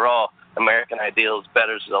breds, but they're all American Ideals,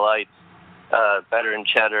 Betters Delights, Better and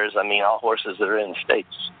Cheddars. I mean, all horses that are in the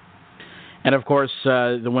States. And of course,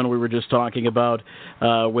 the one we were just talking about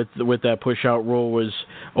with that push-out rule was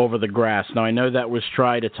over the grass. Now, I know that was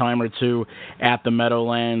tried a time or two at the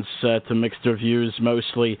Meadowlands to mixed reviews,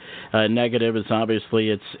 mostly negative.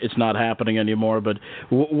 It's not happening anymore. But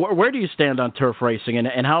where do you stand on turf racing,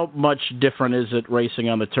 and how much different is it racing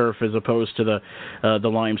on the turf as opposed to the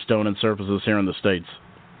limestone and surfaces here in the States?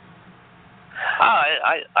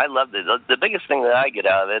 I love it. The biggest thing that I get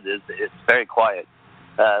out of it is it's very quiet.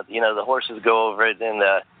 The horses go over it, and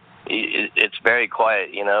it's very quiet.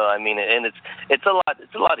 I mean, and it's a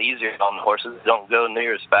lot easier on the horses. They don't go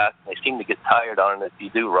near as fast. They seem to get tired on it if you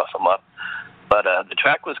do rough them up. But the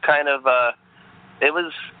track was kind of it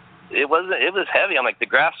was heavy. I'm like, the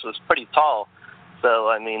grass was pretty tall, so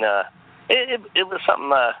I mean, it was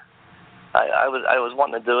something I was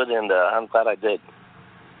wanting to do it, and I'm glad I did.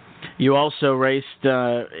 You also raced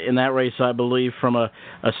in that race, I believe, from a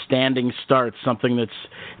standing start, something that's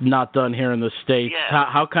not done here in the States. Yeah.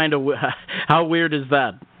 How weird is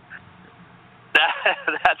that?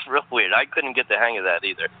 That's real weird. I couldn't get the hang of that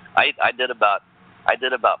either. I did about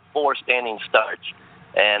 4 standing starts,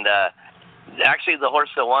 and actually the horse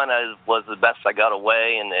that won was the best I got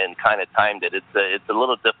away and kind of timed it. It's a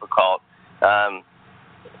little difficult.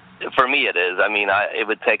 For me, it is. I mean, it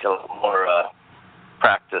would take a little more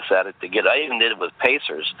practice at it to get. I even did it with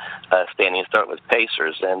pacers, standing start with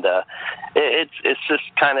pacers, and it's just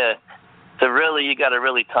kind of you got to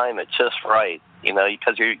really time it just right,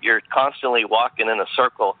 because you're constantly walking in a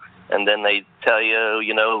circle, and then they tell you,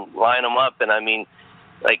 line them up, and I mean,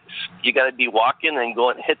 like, you got to be walking and go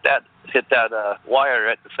and hit that wire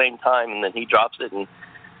at the same time, and then he drops it, and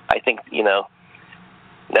I think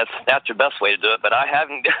that's your best way to do it, but I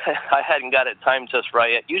hadn't got it timed just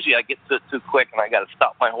right yet. Usually I get to it too quick, and I got to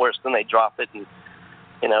stop my horse. Then they drop it, and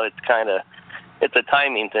it's a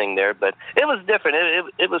timing thing there. But it was different.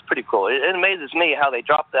 It was pretty cool. It amazes me how they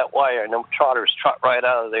drop that wire, and them trotters trot right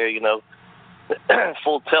out of there,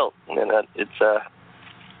 full tilt, and it's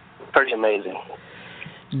pretty amazing.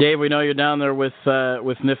 Dave, we know you're down there with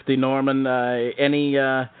Nifty Norman.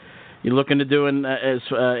 You looking to do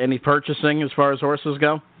any purchasing as far as horses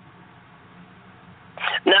go?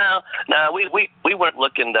 No, we weren't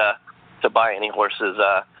looking to buy any horses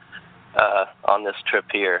on this trip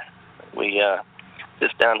here. We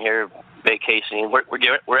just down here vacationing.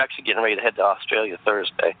 We're actually getting ready to head to Australia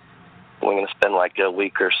Thursday. We're going to spend like a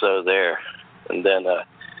week or so there, and then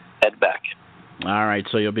head back. All right,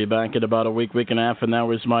 so you'll be back in about a week and a half, and that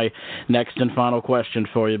was my next and final question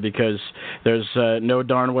for you, because there's no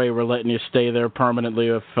darn way we're letting you stay there permanently.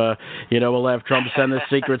 If we'll have Trump send the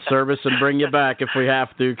Secret Service and bring you back if we have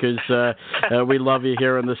to, because we love you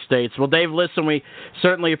here in the States. Well, Dave, listen, we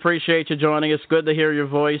certainly appreciate you joining us. Good to hear your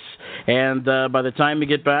voice, and by the time you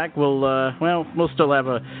get back, we'll still have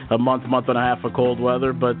a month and a half of cold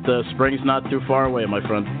weather, but spring's not too far away, my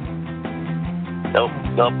friend. Nope.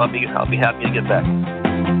 I'll be happy to get back.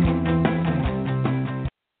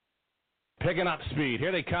 Picking up speed.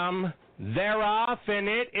 Here they come. They're off, and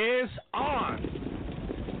it is on.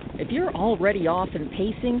 If you're already off and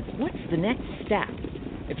pacing, what's the next step?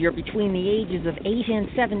 If you're between the ages of 8 and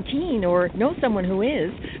 17 or know someone who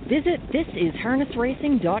is, visit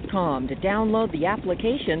thisisharnessracing.com to download the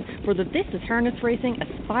application for the This is Harness Racing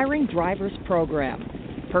Aspiring Drivers Program.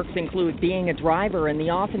 Perks include being a driver in the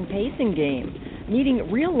off and pacing game,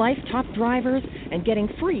 meeting real-life top drivers, and getting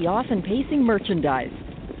free off and pacing merchandise.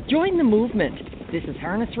 Join the movement.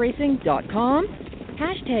 thisisharnessracing.com,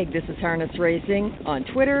 #thisisharnessracing on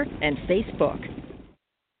Twitter and Facebook.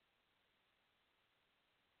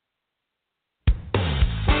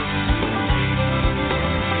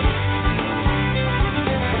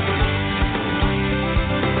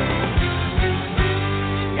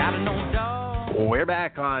 We're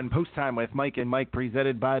back on Post Time with Mike and Mike,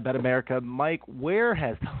 presented by Bet America. Mike, where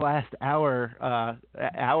has the last hour,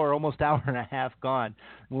 almost hour and a half gone?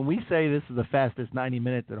 When we say this is the fastest 90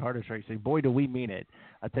 minutes at Hardest Racing, boy, do we mean it.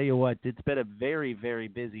 I'll tell you what, it's been a very, very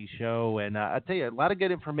busy show, and I'll tell you, a lot of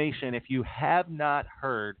good information. If you have not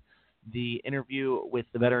heard the interview with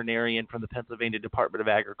the veterinarian from the Pennsylvania Department of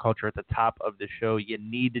Agriculture at the top of the show, you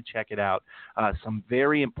need to check it out. Some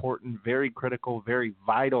very important, very critical, very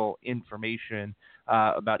vital information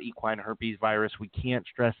about equine herpes virus. We can't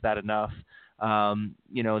stress that enough. The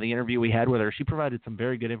interview we had with her, she provided some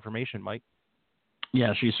very good information, Mike.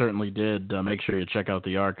 Yeah, she certainly did. Make sure you check out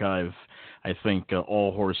the archive. I think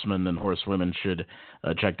all horsemen and horsewomen should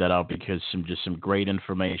check that out, because some great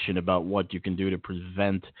information about what you can do to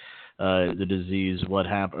prevent the disease, or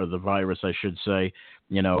the virus, I should say.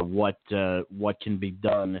 What can be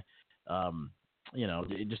done.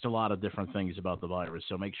 Just a lot of different things about the virus.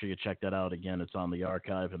 So make sure you check that out. Again, it's on the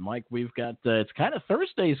archive. And Mike, we've got it's kind of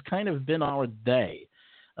Thursday's kind of been our day.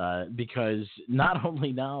 Because not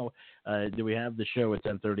only now do we have the show at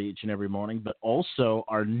 10:30 each and every morning, but also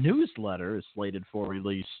our newsletter is slated for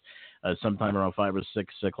release sometime around 5 or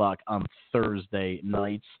 6 o'clock on Thursday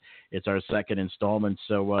nights. It's our second installment,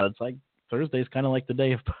 so it's like Thursday's kind of like the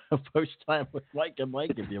day of Post Time with Mike and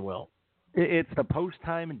Mike, if you will. It's the Post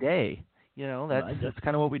Time day. That's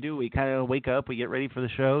kind of what we do. We kind of wake up, we get ready for the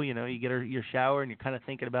show. You get your shower, and you're kind of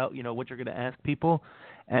thinking about, what you're going to ask people.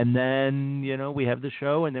 And then, we have the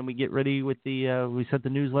show, and then we get ready with we set the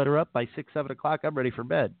newsletter up. By 6, 7 o'clock, I'm ready for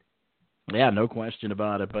bed. Yeah, no question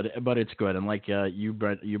about it, but it's good. And like you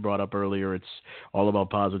brought up earlier, it's all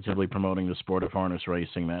about positively promoting the sport of harness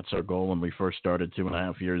racing. That's our goal when we first started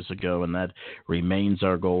 2.5 years ago, and that remains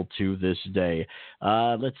our goal to this day.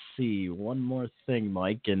 Let's see, one more thing,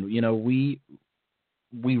 Mike, and we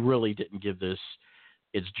really didn't give this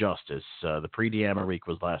its justice. The Prix d'Amérique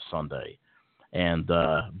was last Sunday, and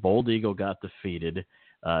Bold Eagle got defeated.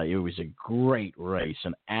 It was a great race,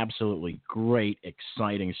 an absolutely great,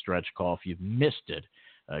 exciting stretch call. If you've missed it,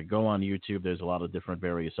 go on YouTube. There's a lot of different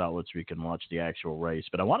various outlets where you can watch the actual race.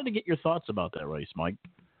 But I wanted to get your thoughts about that race, Mike.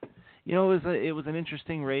 It was an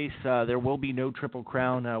interesting race. There will be no Triple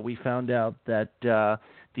Crown. We found out that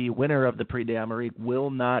the winner of the Prix d'Amérique will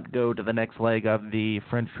not go to the next leg of the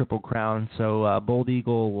French Triple Crown. So Bold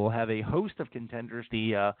Eagle will have a host of contenders,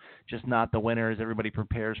 just not the winner, as everybody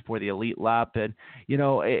prepares for the Elite Lap. And,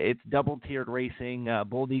 it's double-tiered racing.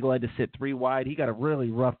 Bold Eagle had to sit 3 wide. He got a really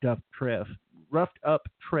roughed up trip,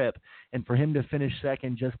 and for him to finish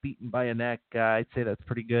second, just beaten by a neck, I'd say that's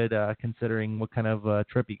pretty good considering what kind of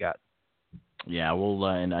trip he got. Yeah, well,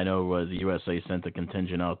 and I know the USA sent a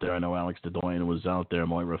contingent out there. I know Alex DeDoyen was out there,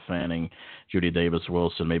 Moira Fanning, Judy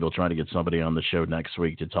Davis-Wilson. Maybe we'll try to get somebody on the show next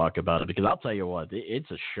week to talk about it, because I'll tell you what,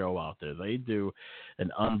 it's a show out there. They do they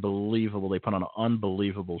put on an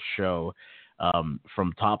unbelievable show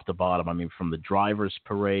from top to bottom. I mean, from the driver's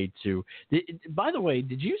parade to, by the way,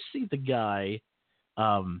 did you see the guy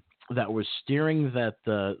that was steering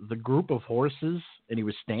the group of horses, and he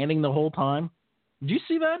was standing the whole time? Did you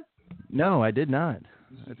see that? No, I did not.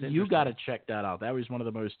 You got to check that out. That was one of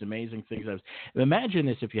the most amazing things I've seen. Imagine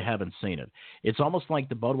this if you haven't seen it. It's almost like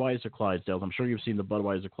the Budweiser Clydesdales. I'm sure you've seen the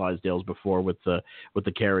Budweiser Clydesdales before with the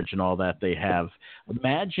carriage and all that they have.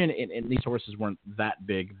 Imagine, and these horses weren't that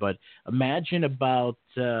big, but imagine about,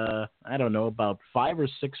 about 5 or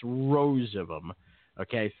 6 rows of them.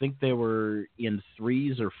 Okay, I think they were in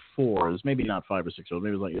 3s or 4s, maybe not 5 or 6 rows,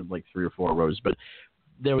 maybe it was like 3 or 4 rows, but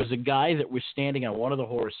there was a guy that was standing on one of the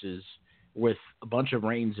horses with a bunch of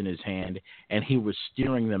reins in his hand, and he was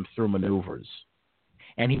steering them through maneuvers.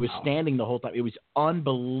 And he was standing the whole time. It was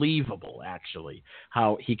unbelievable, actually,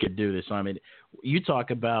 how he could do this. I mean, you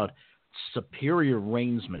talk about superior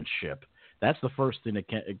reinsmanship. That's the first thing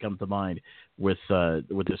that comes to mind with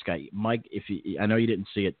this guy, Mike. I know you didn't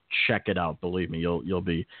see it, check it out. Believe me, you'll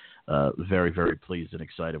be very, very pleased and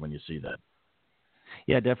excited when you see that.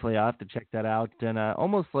 Yeah, definitely. I'll have to check that out. And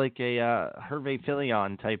almost like a Hervé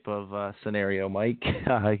Filion type of scenario, Mike.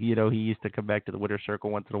 He used to come back to the winner's circle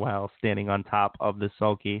once in a while, standing on top of the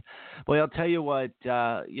sulky. Boy, I'll tell you what,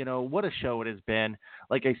 what a show it has been.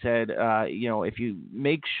 Like I said, if you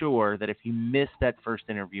make sure that if you missed that first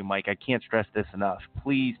interview, Mike, I can't stress this enough.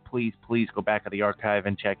 Please, please, please go back to the archive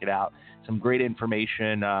and check it out. Some great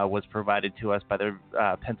information was provided to us by the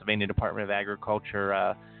Pennsylvania Department of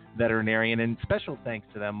Agriculture veterinarian, and special thanks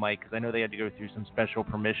to them, Mike, because I know they had to go through some special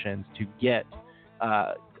permissions to get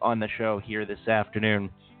on the show here this afternoon.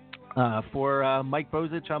 For Mike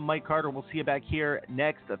Bozich, I'm Mike Carter. We'll see you back here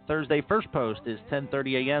next Thursday. First post is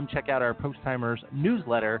 10:30 a.m. Check out our Post Times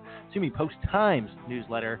newsletter.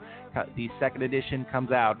 The second edition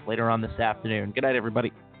comes out later on this afternoon. Good night,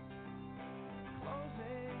 everybody.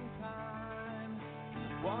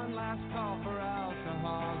 One last call for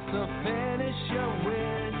alcohol, so finish your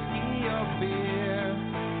whiskey or beer.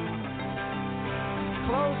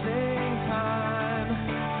 Closing time.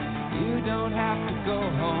 You don't have to go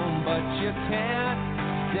home, but you can't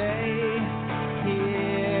stay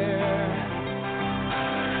here.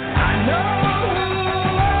 I know.